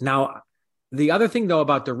 the other thing, though,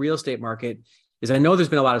 about the real estate market is I know there's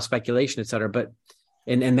been a lot of speculation, et cetera, but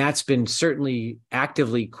and that's been certainly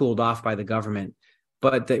actively cooled off by the government.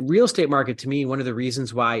 But the real estate market, to me, one of the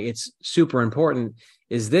reasons why it's super important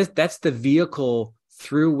is that's the vehicle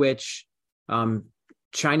through which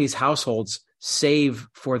Chinese households save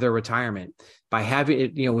for their retirement. By having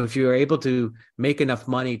it, if you're able to make enough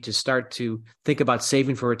money to start to think about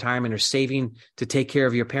saving for retirement or saving to take care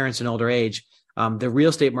of your parents in older age, the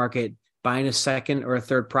real estate market, buying a second or a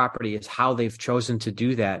third property, is how they've chosen to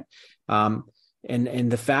do that. And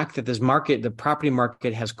the fact that the property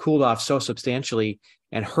market has cooled off so substantially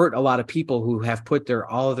and hurt a lot of people who have put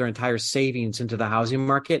all of their entire savings into the housing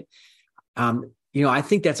market, I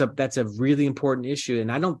think that's a really important issue.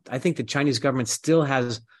 And I think the Chinese government still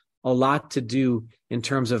has a lot to do in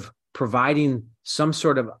terms of providing some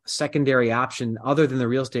sort of secondary option other than the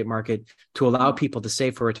real estate market to allow people to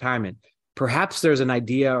save for retirement. Perhaps there's an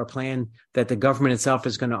idea or plan that the government itself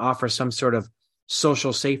is going to offer some sort of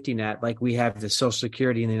social safety net, like we have the Social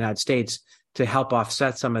Security in the United States, to help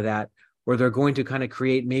offset some of that, where they're going to kind of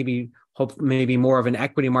create maybe more of an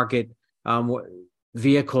equity market,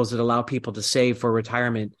 vehicles that allow people to save for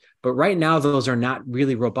retirement. But right now, those are not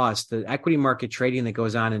really robust. The equity market trading that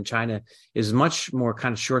goes on in China is much more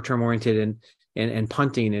kind of short-term oriented and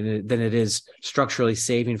punting than it is structurally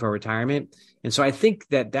saving for retirement. And so I think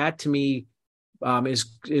that to me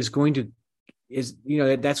is going to is,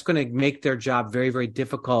 that's going to make their job very, very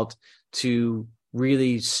difficult to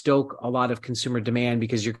really stoke a lot of consumer demand,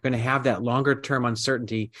 because you're going to have that longer term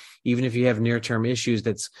uncertainty. Even if you have near term issues,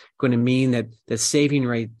 that's going to mean that the saving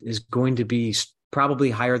rate is going to be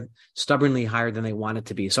probably higher, stubbornly higher than they want it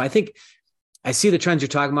to be. So I think I see the trends you're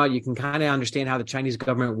talking about. You can kind of understand how the Chinese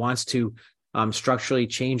government wants to structurally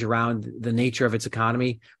change around the nature of its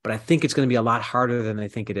economy, but I think it's going to be a lot harder than they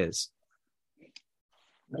think it is.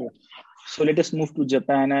 So let us move to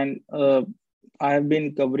Japan, and I have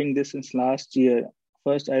been covering this since last year.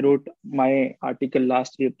 First, I wrote my article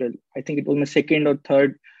last April. I think it was my second or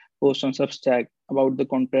third post on Substack about the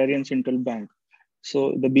contrarian central bank.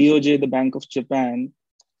 So the BOJ, the Bank of Japan,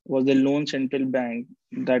 was the lone central bank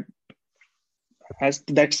that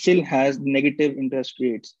still has negative interest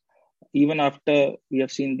rates, even after we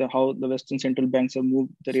have seen how the Western central banks have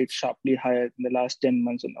moved the rate sharply higher in the last 10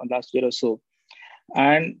 months or last year or so.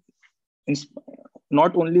 And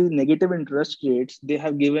not only negative interest rates, they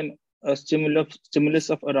have given a stimulus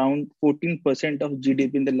of around 14% of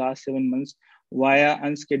GDP in the last 7 months via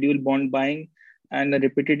unscheduled bond buying and a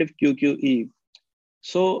repetitive QQE.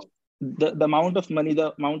 So the amount of money,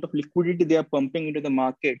 the amount of liquidity they are pumping into the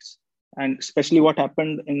markets, and especially what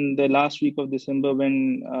happened in the last week of December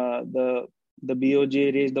when the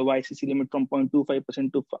BOJ raised the YCC limit from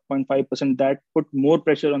 0.25% to 0.5%, that put more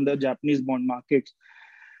pressure on the Japanese bond markets.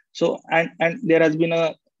 So and there has been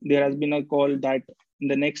a call that in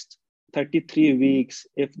the next 33 weeks,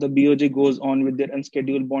 if the BOJ goes on with their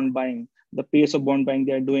unscheduled bond buying, the pace of bond buying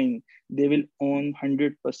they are doing, they will own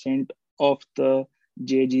 100% of the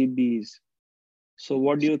JGBs. So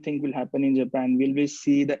what do you think will happen in Japan? Will we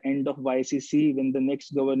see the end of YCC when the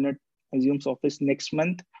next governor assumes office next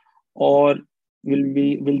month, or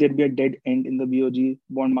will there be a dead end in the BOJ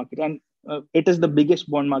bond market? And it is the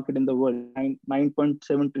biggest bond market in the world,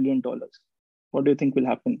 $9.7 trillion. What do you think will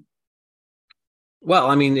happen? Well,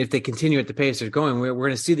 I mean, if they continue at the pace they're going, we're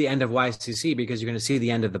going to see the end of YCC, because you're going to see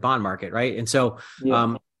the end of the bond market, right? And so,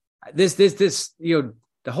 this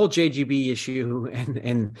the whole JGB issue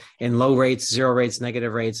and low rates, zero rates,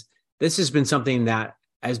 negative rates, this has been something that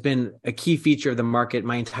has been a key feature of the market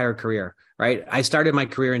my entire career, right? I started my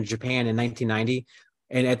career in Japan in 1990.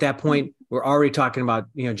 And at that point, we're already talking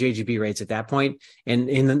about, JGB rates at that point. And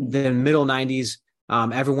in the middle 90s,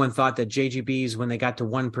 everyone thought that JGBs, when they got to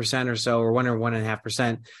 1% or so, or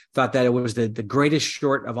 1.5%, thought that it was the greatest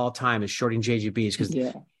short of all time is shorting JGBs, because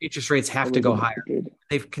interest rates have to go higher.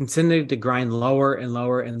 They've continued to grind lower and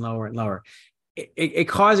lower and lower and lower. It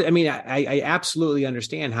caused, I absolutely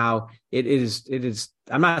understand how it is.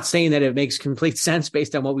 I'm not saying that it makes complete sense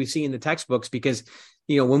based on what we see in the textbooks, because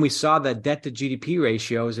when we saw the debt to GDP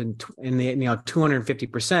ratios in the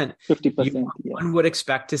 250%, 50%, one would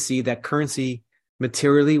expect to see that currency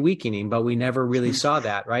materially weakening, but we never really saw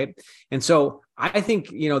that, right? And so I think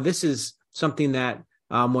this is something that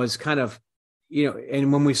was kind of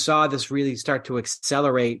and when we saw this really start to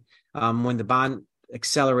accelerate, when the bond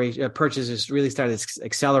purchases really started to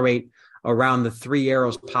accelerate around the three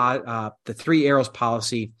arrows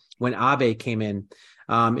policy when Abe came in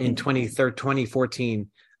 2014,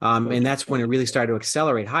 and that's when it really started to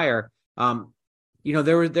accelerate higher.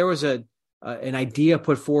 There was an idea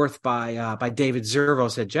put forth by David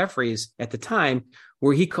Zervos at Jefferies at the time,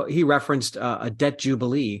 where he referenced a debt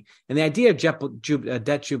jubilee, and the idea of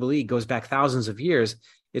debt jubilee goes back thousands of years.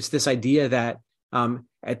 It's this idea that I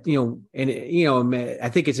think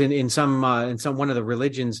it's in some one of the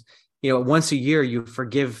religions, once a year you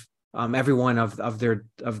forgive everyone of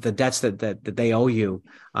the debts that they owe you,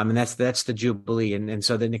 and that's the jubilee, and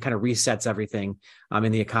so then it kind of resets everything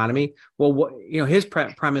in the economy. Well, his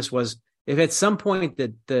premise was, if at some point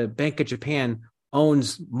that the Bank of Japan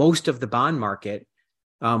owns most of the bond market,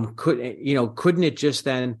 couldn't it just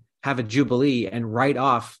then have a jubilee and write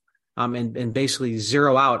off and basically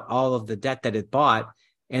zero out all of the debt that it bought,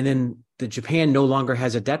 and then the Japan no longer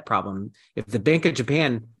has a debt problem? If the Bank of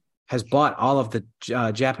Japan has bought all of the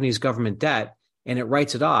Japanese government debt and it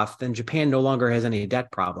writes it off, then Japan no longer has any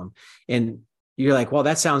debt problem. And you're like, well,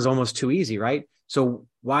 that sounds almost too easy, right? So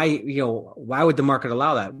why would the market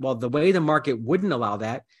allow that? Well, the way the market wouldn't allow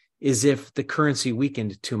that is if the currency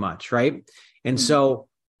weakened too much, right? And so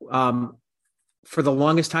for the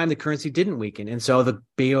longest time, the currency didn't weaken. And so the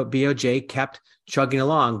BOJ kept chugging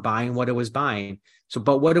along, buying what it was buying.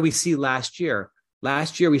 But what did we see last year?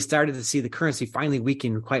 Last year, we started to see the currency finally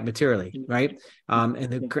weaken quite materially, right?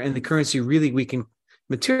 And the currency really weakened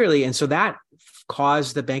materially. And so that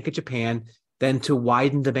caused the Bank of Japan then to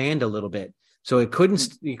widen the band a little bit. So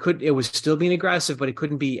it was still being aggressive, but it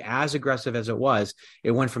couldn't be as aggressive as it was.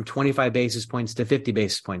 It went from 25 basis points to 50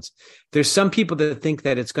 basis points. There's some people that think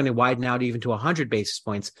that it's going to widen out even to 100 basis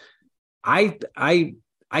points. I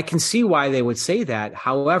can see why they would say that.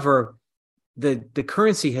 However, the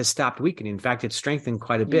currency has stopped weakening. In fact, it's strengthened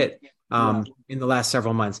quite a bit in the last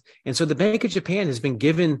several months. And so the Bank of Japan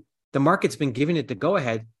the market's been giving it the go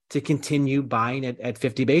ahead to continue buying at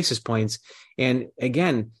 50 basis points. And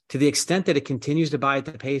again, to the extent that it continues to buy at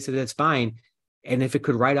the pace that it's buying, and if it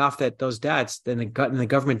could write off those debts, then the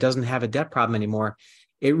government doesn't have a debt problem anymore.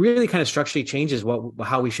 It really kind of structurally changes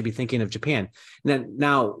how we should be thinking of Japan.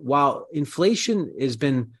 Now, while inflation has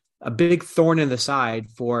been a big thorn in the side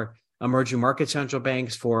for emerging market central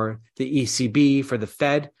banks, for the ECB, for the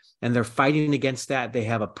Fed, and they're fighting against that. They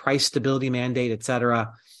have a price stability mandate, et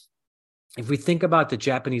cetera. If we think about the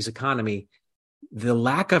Japanese economy, the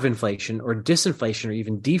lack of inflation or disinflation or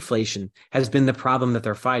even deflation has been the problem that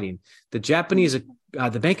they're fighting.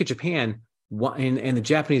 The Bank of Japan and the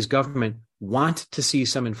Japanese government want to see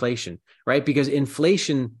some inflation, right? Because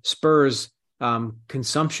inflation spurs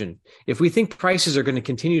consumption. If we think prices are going to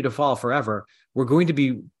continue to fall forever, we're going to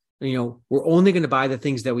be, we're only going to buy the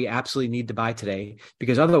things that we absolutely need to buy today,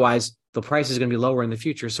 because otherwise the price is going to be lower in the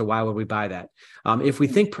future. So why would we buy that? If we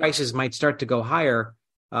think prices might start to go higher,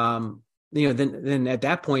 then at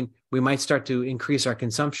that point we might start to increase our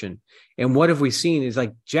consumption. And what have we seen is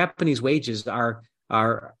like Japanese wages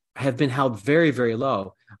have been held very, very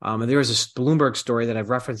low. And there was a Bloomberg story that I've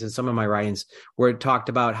referenced in some of my writings where it talked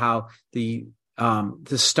about how the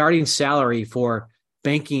starting salary for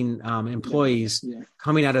banking employees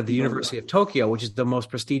coming out of the University of Tokyo, which is the most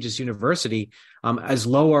prestigious university, is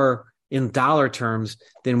lower in dollar terms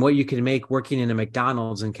than what you can make working in a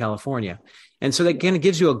McDonald's in California. And so that kind of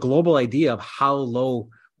gives you a global idea of how low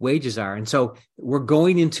wages are. And so we're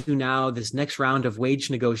going into now this next round of wage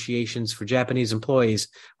negotiations for Japanese employees,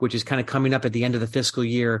 which is kind of coming up at the end of the fiscal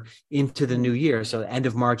year into the new year. So end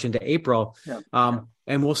of March into April.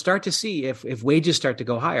 And we'll start to see if wages start to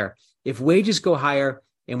go higher. If wages go higher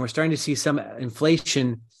and we're starting to see some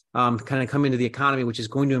inflation kind of come into the economy, which is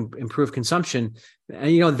going to improve consumption,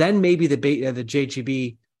 and then maybe the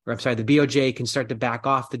BOJ can start to back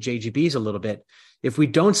off the JGBs a little bit. If we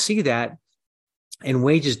don't see that and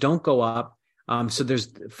wages don't go up, so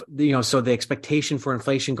the expectation for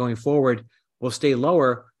inflation going forward will stay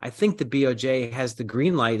lower, I think the BOJ has the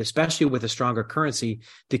green light, especially with a stronger currency,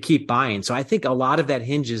 to keep buying. So I think a lot of that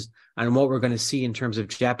hinges on what we're going to see in terms of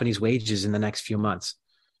Japanese wages in the next few months.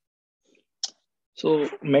 So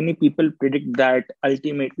many people predict that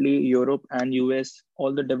ultimately Europe and US,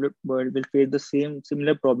 all the developed world, will face the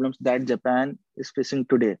similar problems that Japan is facing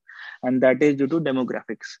today, and that is due to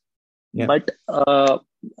demographics. Yeah. But a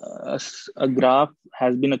chart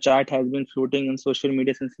has been floating in social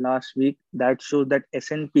media since last week that shows that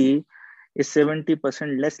S&P is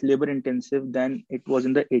 70% less labor intensive than it was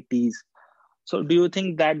in the 80s. So do you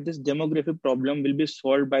think that this demographic problem will be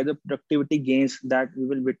solved by the productivity gains that we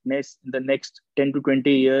will witness in the next 10 to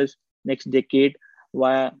 20 years, next decade,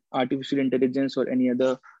 via artificial intelligence or any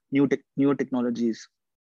other new technologies?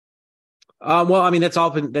 Well, I mean, that's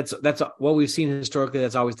what we've seen historically.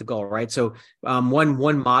 That's always the goal, right? So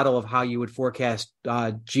one model of how you would forecast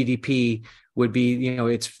GDP would be,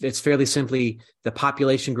 it's fairly simply the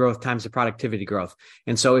population growth times the productivity growth.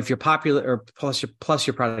 And so if you're popular or plus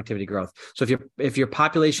your productivity growth. So if your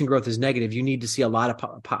population growth is negative, you need to see a lot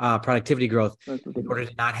of productivity growth in order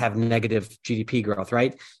to not have negative GDP growth,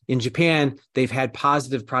 right? In Japan, they've had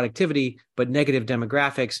positive productivity, but negative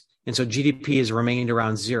demographics. And so GDP has remained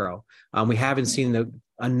around zero. We haven't seen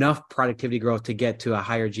enough productivity growth to get to a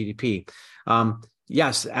higher GDP.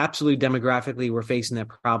 Yes, absolutely. Demographically, we're facing that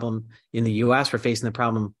problem in the U.S. We're facing the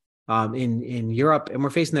problem in Europe, and we're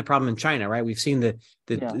facing that problem in China. Right? We've seen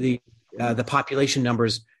the population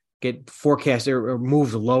numbers get forecasted or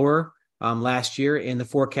moved lower last year, and the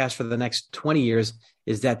forecast for the next 20 years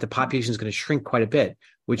is that the population is going to shrink quite a bit,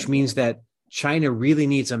 which means that China really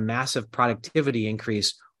needs a massive productivity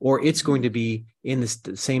increase, or it's going to be in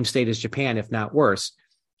the same state as Japan, if not worse.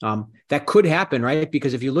 That could happen, right?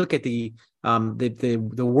 Because if you look at the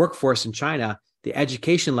workforce in China, the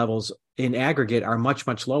education levels in aggregate are much,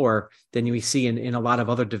 much lower than we see in a lot of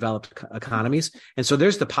other developed economies. And so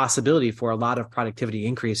there's the possibility for a lot of productivity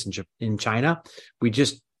increase in China. We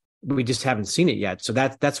just haven't seen it yet. So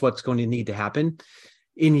that's what's going to need to happen.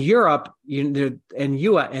 In Europe and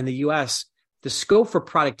the US, the scope for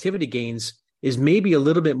productivity gains is maybe a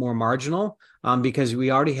little bit more marginal because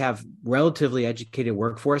we already have relatively educated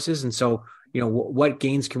workforces. And so, what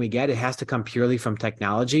gains can we get? It has to come purely from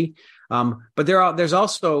technology. But there's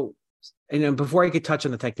also before I could touch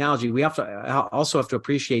on the technology, we also have to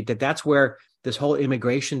appreciate that that's where this whole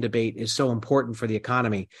immigration debate is so important for the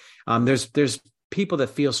economy. There's people that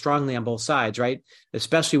feel strongly on both sides, right?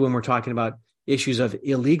 Especially when we're talking about issues of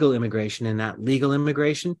illegal immigration and not legal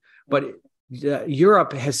immigration. But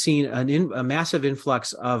Europe has seen a massive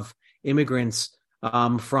influx of immigrants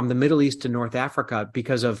from the Middle East to North Africa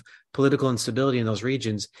because of political instability in those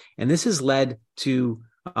regions. And this has led to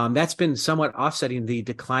that's been somewhat offsetting the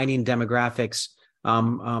declining demographics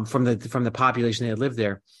from the population that live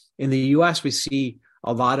there. In the U.S., we see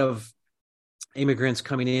a lot of immigrants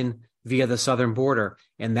coming in via the southern border,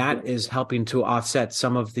 and that is helping to offset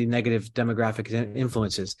some of the negative demographic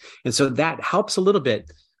influences. And so that helps a little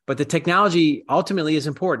bit, but the technology ultimately is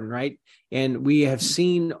important, right? And we have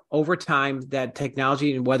seen over time that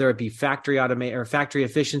technology, and whether it be factory automation or factory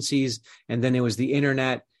efficiencies, and then it was the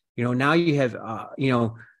internet, now you have,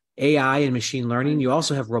 AI and machine learning. You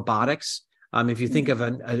also have robotics. If you think of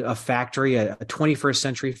a factory, a 21st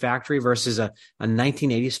century factory versus a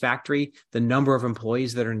 1980s factory, the number of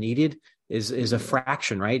employees that are needed is a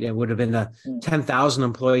fraction, right? It would have been 10,000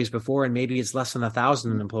 employees before, and maybe it's less than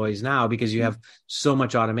 1,000 employees now because you have so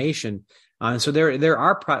much automation. And so there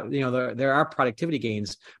are productivity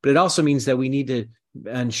gains, but it also means that we need to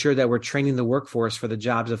ensure that we're training the workforce for the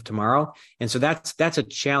jobs of tomorrow. And so that's a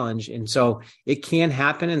challenge. And so it can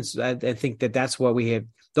happen. And so I think that's what we have.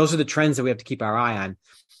 Those are the trends that we have to keep our eye on.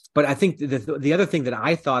 But I think the other thing that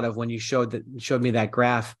I thought of when you showed me that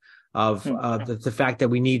graph of the fact that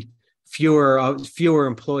we need fewer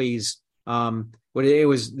employees. It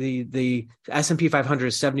was the S&P 500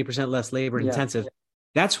 is 70% less labor intensive.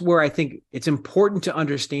 That's where I think it's important to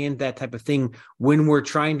understand that type of thing when we're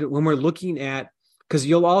looking at, because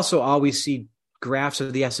you'll also always see graphs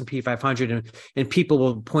of the S&P 500 and people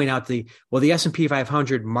will point out the S&P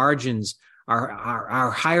 500 margins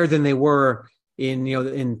are higher than they were in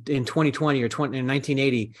 2020 or in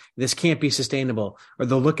 1980. This can't be sustainable. Or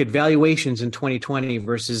they'll look at valuations in 2020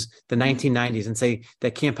 versus the 1990s and say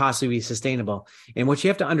that can't possibly be sustainable. And what you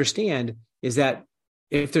have to understand is that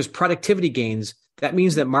if there's productivity gains, that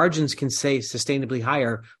means that margins can stay sustainably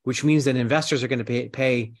higher, which means that investors are going to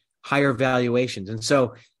pay higher valuations. And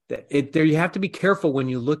so there you have to be careful when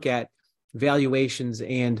you look at valuations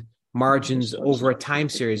and margins over a time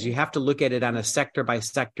series. You have to look at it on a sector by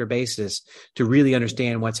sector basis to really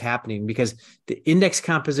understand what's happening, because the index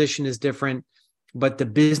composition is different, but the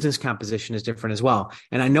business composition is different as well.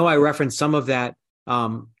 And I know I referenced some of that,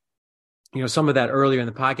 earlier in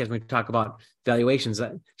the podcast when we talk about valuations.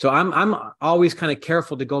 So I'm always kind of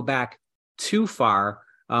careful to go back too far.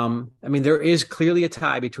 There is clearly a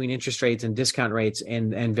tie between interest rates and discount rates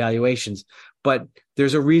and valuations, but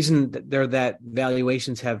there's a reason that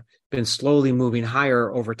valuations have been slowly moving higher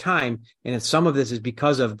over time. And some of this is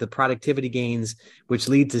because of the productivity gains, which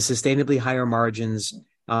lead to sustainably higher margins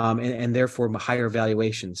and therefore higher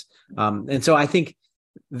valuations. And so I think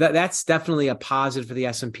that's definitely a positive for the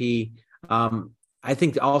S&P. I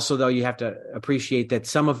think also, though, you have to appreciate that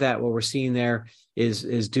some of that, what we're seeing there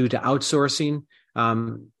is due to outsourcing.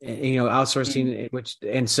 And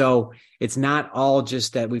so it's not all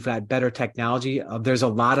just that we've got better technology. There's a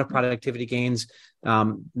lot of productivity gains,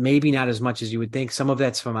 maybe not as much as you would think. Some of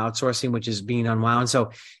that's from outsourcing, which is being unwound.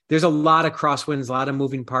 So there's a lot of crosswinds, a lot of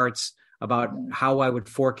moving parts about how I would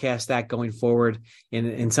forecast that going forward.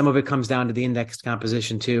 And some of it comes down to the index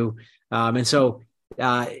composition too. I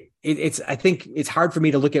think it's hard for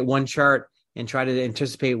me to look at one chart and try to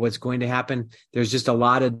anticipate what's going to happen. There's just a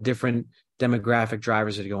lot of different demographic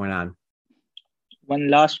drivers that are going on. One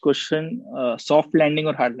last question, soft landing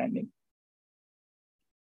or hard landing?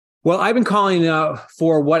 Well, I've been calling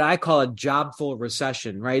for what I call a jobful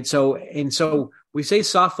recession, right? So we say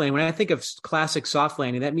soft landing. When I think of classic soft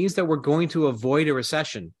landing, that means that we're going to avoid a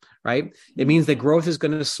recession, right? It means that growth is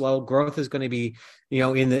going to slow. Growth is going to be,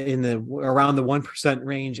 in the around the 1%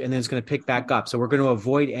 range, and then it's going to pick back up. So we're going to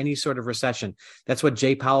avoid any sort of recession. That's what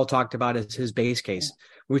Jay Powell talked about as his base case.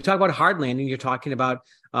 When we talk about hard landing, you're talking about,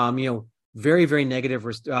 very, very negative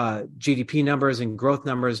GDP numbers and growth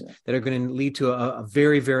numbers that are going to lead to a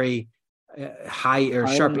very, very high or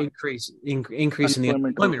sharp increase in the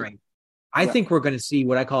unemployment rate. I think we're going to see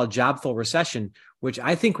what I call a jobful recession, which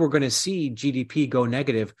I think we're going to see GDP go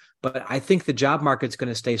negative, but I think the job market's going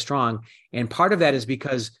to stay strong. And part of that is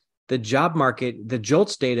because the job market, the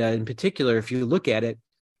JOLTS data in particular, if you look at it,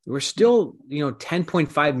 we're still,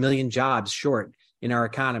 10.5 million jobs short in our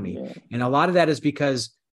economy. Yeah. And a lot of that is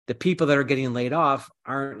because the people that are getting laid off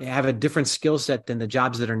have a different skill set than the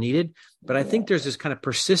jobs that are needed. But I think there's this kind of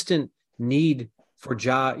persistent need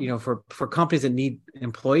for for companies that need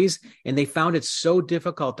employees. And they found it so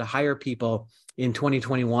difficult to hire people in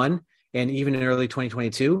 2021 and even in early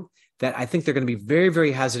 2022 that I think they're going to be very,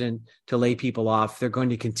 very hesitant to lay people off. They're going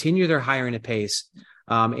to continue their hiring at pace.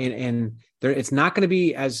 It's not going to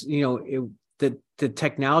be as, the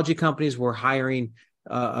technology companies were hiring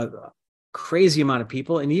a crazy amount of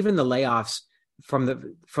people, and even the layoffs from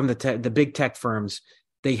the big tech firms,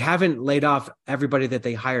 they haven't laid off everybody that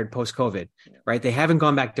they hired post-COVID, right? They haven't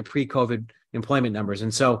gone back to pre-COVID employment numbers.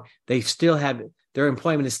 And so they still have, their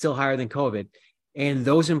employment is still higher than COVID. And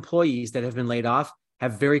those employees that have been laid off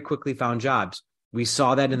have very quickly found jobs. We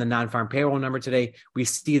saw that in the non-farm payroll number today. We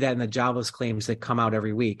see that in the jobless claims that come out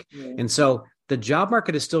every week. Yeah. And so the job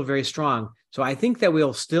market is still very strong. So I think that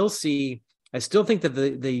we'll still see, I still think that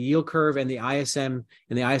the yield curve and the ISM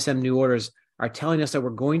new orders are telling us that we're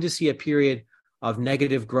going to see a period of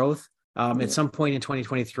negative growth at some point in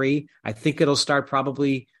 2023. I think it'll start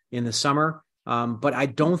probably in the summer, but I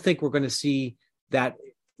don't think we're going to see that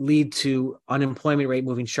lead to unemployment rate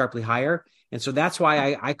moving sharply higher. And so that's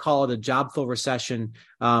why I call it a job-full recession,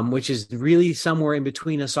 which is really somewhere in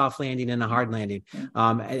between a soft landing and a hard landing.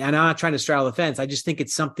 And I'm not trying to straddle the fence. I just think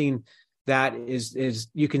it's something that is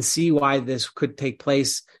you can see why this could take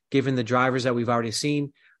place given the drivers that we've already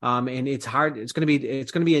seen. And it's hard. It's going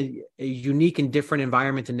to be a unique and different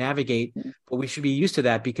environment to navigate, but we should be used to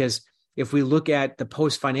that, because if we look at the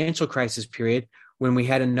post-financial crisis period, when we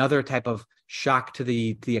had another type of shock to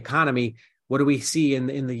the economy, what do we see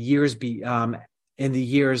in the years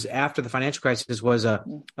after the financial crisis was a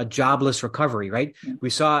jobless recovery, right? We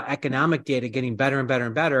saw economic data getting better and better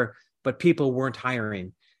and better, but people weren't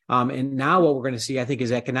hiring. And now what we're going to see, I think,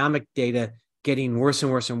 is economic data getting worse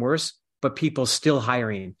and worse and worse, but people still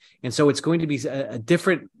hiring. And so it's going to be a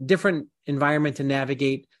different environment to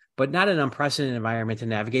navigate, but not an unprecedented environment to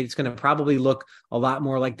navigate. It's going to probably look a lot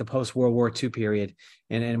more like the post-World War II period.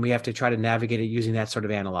 And we have to try to navigate it using that sort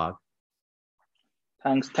of analog.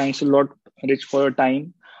 Thanks a lot, Rich, for your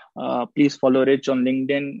time. Please follow Rich on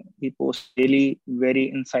LinkedIn. He posts daily,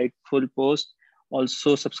 very insightful posts.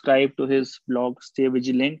 Also subscribe to his blog, Stay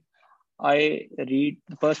Vigilant. The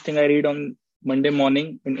first thing I read on Monday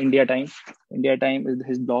morning in India time. India time is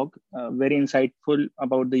his blog, very insightful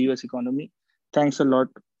about the US economy. Thanks a lot,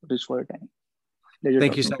 Rich, for your time.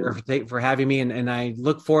 Thank you, Sagar, for having me. And I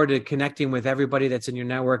look forward to connecting with everybody that's in your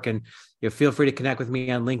network. And feel free to connect with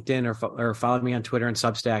me on LinkedIn or follow me on Twitter and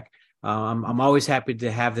Substack. I'm always happy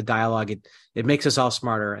to have the dialogue. It makes us all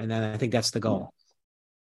smarter. And then I think that's the goal.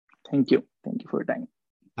 Thank you. Thank you for your time.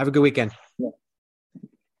 Have a good weekend. Yeah.